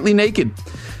completely naked.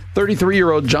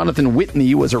 33-year-old Jonathan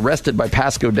Whitney was arrested by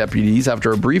Pasco deputies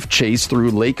after a brief chase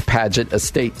through Lake Paget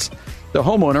Estates. The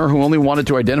homeowner, who only wanted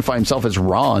to identify himself as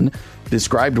Ron,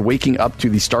 described waking up to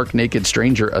the stark naked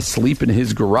stranger asleep in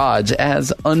his garage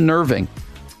as unnerving.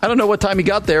 I don't know what time he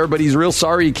got there, but he's real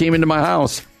sorry he came into my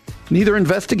house. Neither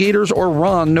investigators or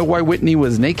Ron know why Whitney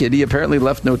was naked. He apparently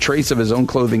left no trace of his own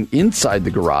clothing inside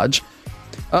the garage.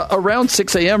 Around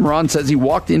 6 a.m., Ron says he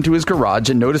walked into his garage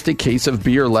and noticed a case of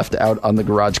beer left out on the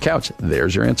garage couch.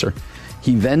 There's your answer.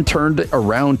 He then turned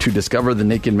around to discover the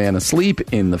naked man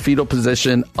asleep in the fetal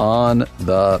position on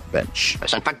the bench. I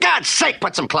said, for God's sake,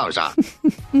 put some clothes on.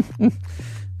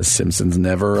 The Simpsons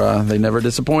never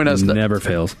disappoint us. Never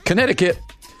fails. Connecticut,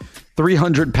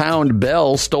 300-pound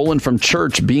bell stolen from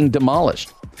church being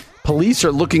demolished. Police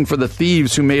are looking for the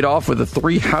thieves who made off with a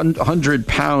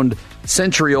 300-pound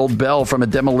century-old bell from a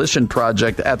demolition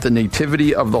project at the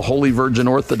Nativity of the Holy Virgin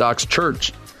Orthodox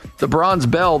Church. The bronze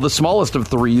bell, the smallest of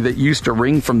three that used to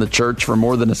ring from the church for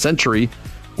more than a century,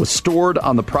 was stored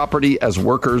on the property as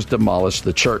workers demolished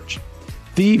the church.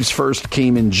 Thieves first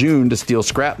came in June to steal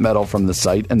scrap metal from the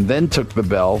site and then took the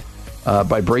bell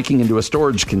by breaking into a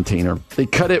storage container. They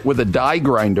cut it with a die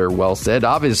grinder, Well said.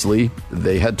 Obviously,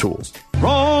 they had tools.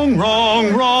 Wrong,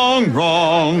 wrong, wrong,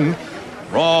 wrong.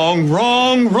 Wrong,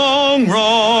 wrong, wrong,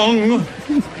 wrong.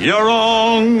 You're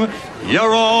wrong. You're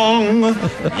wrong.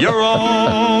 You're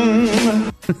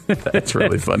wrong. That's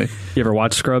really funny. You ever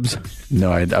watch Scrubs?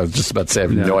 No, I was just about to say I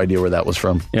have no idea where that was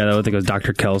from. Yeah, I think it was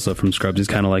Dr. Kelso from Scrubs. He's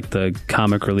kind of like the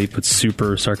comic relief, but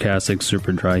super sarcastic,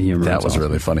 super dry humor. That was awesome.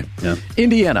 really funny. Yeah.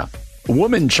 Indiana,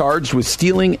 woman charged with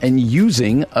stealing and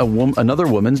using another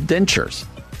woman's dentures.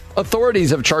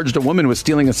 Authorities have charged a woman with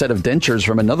stealing a set of dentures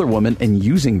from another woman and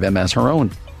using them as her own.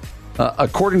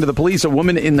 According to the police, a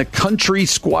woman in the Country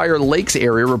Squire Lakes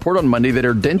area reported on Monday that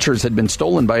her dentures had been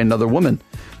stolen by another woman.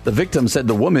 The victim said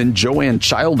the woman, Joanne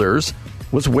Childers,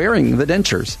 was wearing the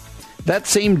dentures. That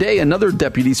same day, another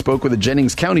deputy spoke with a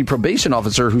Jennings County probation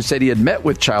officer who said he had met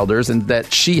with Childers and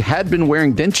that she had been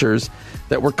wearing dentures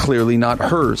that were clearly not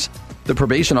hers. The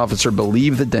probation officer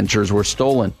believed the dentures were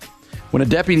stolen. When a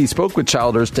deputy spoke with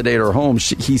Childers today at her home,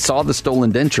 he saw the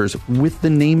stolen dentures with the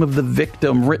name of the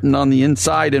victim written on the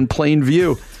inside in plain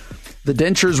view. The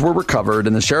dentures were recovered,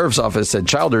 and the sheriff's office said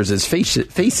Childers is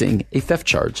facing a theft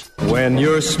charge. When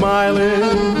you're smiling,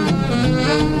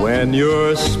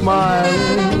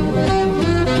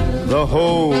 the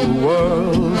whole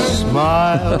world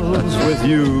smiles with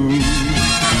you.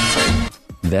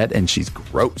 That, and she's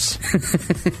gross.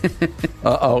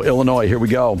 Illinois, here we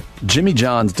go. Jimmy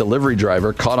John's delivery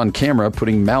driver caught on camera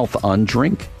putting mouth on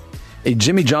drink. A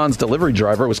Jimmy John's delivery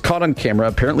driver was caught on camera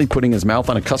apparently putting his mouth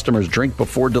on a customer's drink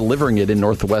before delivering it in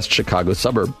northwest Chicago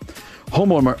suburb.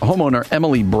 Homeowner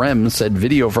Emily Brem said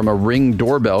video from a Ring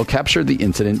doorbell captured the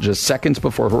incident just seconds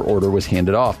before her order was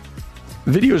handed off.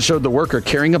 Videos showed the worker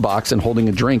carrying a box and holding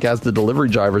a drink as the delivery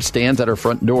driver stands at her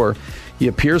front door. He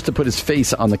appears to put his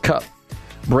face on the cup.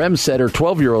 Brem said her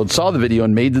 12-year-old saw the video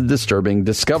and made the disturbing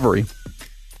discovery.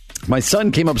 My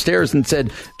son came upstairs and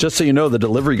said, "Just so you know, the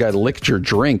delivery guy licked your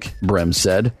drink," Brem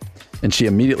said. And she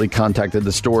immediately contacted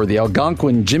the store. The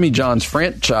Algonquin Jimmy John's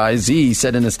franchisee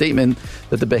said in a statement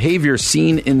that the behavior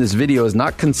seen in this video is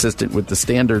not consistent with the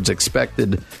standards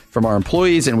expected from our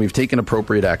employees, and we've taken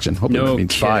appropriate action. Hoping that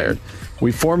means fired.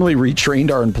 We formally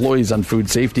retrained our employees on food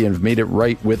safety and have made it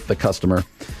right with the customer.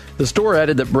 The store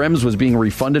added that Brems was being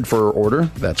refunded for her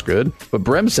order. That's good. But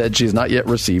Brem said she has not yet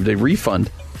received a refund.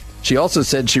 She also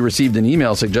said she received an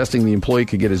email suggesting the employee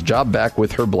could get his job back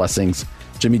with her blessings.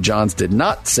 Jimmy John's did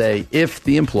not say if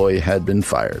the employee had been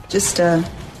fired. Just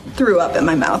threw up in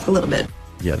my mouth a little bit.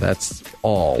 Yeah, that's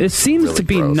all. It seems really to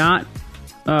be gross. Not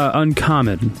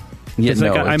uncommon. Yeah, it's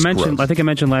no, like I mentioned. gross. I think I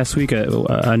mentioned last week.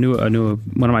 I knew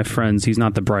one of my friends. He's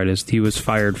not the brightest. He was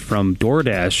fired from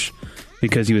DoorDash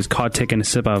because he was caught taking a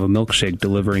sip out of a milkshake,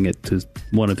 delivering it to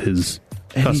one of his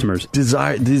customers.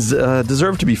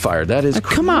 Deserve to be fired. That is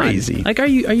come crazy. On. Like, are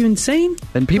you insane?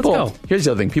 And people, Let's go. here's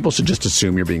the other thing. People should just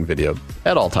assume you're being videoed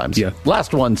at all times. Yeah.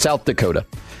 Last one, South Dakota.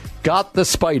 Got the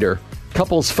spider.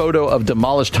 Couple's photo of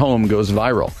demolished home goes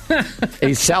viral.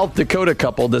 A South Dakota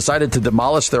couple decided to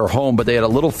demolish their home, but they had a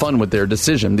little fun with their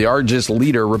decision. The Argus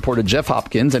Leader reported Jeff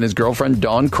Hopkins and his girlfriend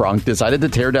Dawn Kronk decided to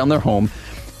tear down their home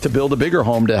to build a bigger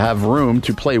home to have room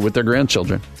to play with their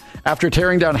grandchildren. After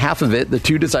tearing down half of it, the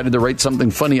two decided to write something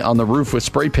funny on the roof with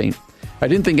spray paint. I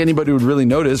didn't think anybody would really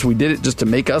notice. We did it just to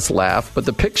make us laugh, but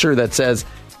the picture that says,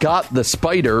 "Got the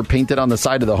spider," painted on the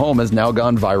side of the home has now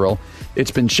gone viral. It's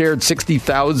been shared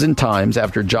 60,000 times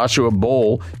after Joshua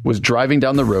Bowl was driving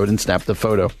down the road and snapped the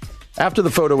photo. After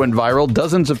the photo went viral,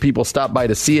 dozens of people stopped by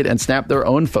to see it and snap their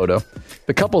own photo.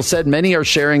 The couple said many are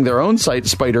sharing their own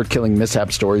spider-killing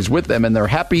mishap stories with them, and they're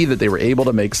happy that they were able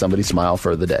to make somebody smile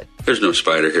for the day. There's no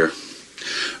spider here,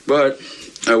 but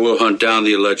I will hunt down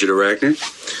the alleged arachnid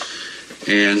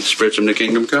and spritz them to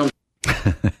kingdom come.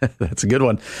 That's a good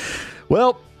one.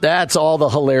 Well, That's all the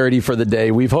hilarity for the day.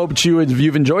 We've hoped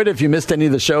you've enjoyed it. If you missed any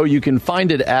of the show, you can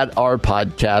find it at our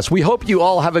podcast. We hope you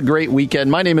all have a great weekend.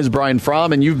 My name is Brian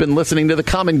Fromm, and you've been listening to The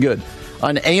Common Good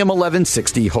on AM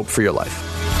 1160. Hope for your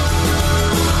life.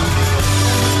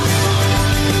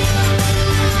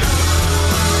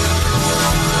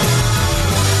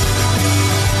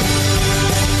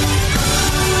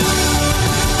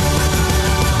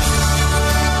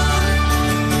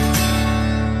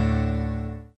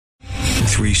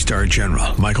 Three-star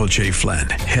General Michael J. Flynn,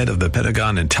 head of the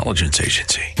Pentagon Intelligence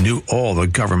Agency, knew all the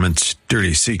government's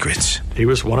dirty secrets. He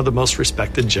was one of the most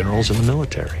respected generals in the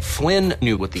military. Flynn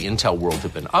knew what the intel world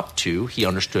had been up to. He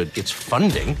understood its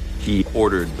funding. He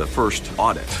ordered the first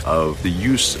audit of the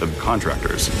use of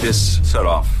contractors. This set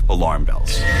off alarm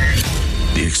bells.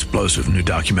 The explosive new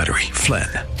documentary, Flynn,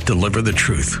 Deliver the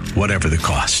Truth, Whatever the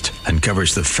Cost,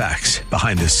 uncovers the facts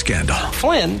behind this scandal.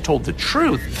 Flynn told the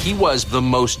truth. He was the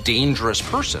most dangerous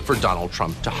person for Donald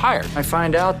Trump to hire. I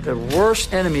find out the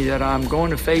worst enemy that I'm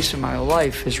going to face in my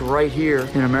life is right here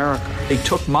in America. They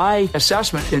took my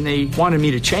assessment and they wanted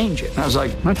me to change it. And I was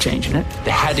like, I'm not changing it.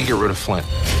 They had to get rid of Flynn.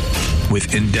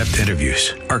 With in-depth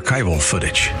interviews, archival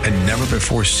footage, and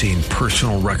never-before-seen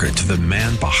personal records of the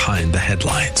man behind the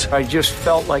headlines. I just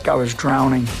felt like I was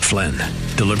drowning. Flynn,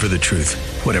 Deliver the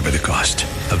Truth, Whatever the Cost.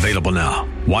 Available now.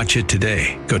 Watch it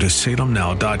today. Go to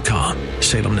salemnow.com.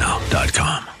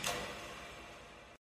 salemnow.com.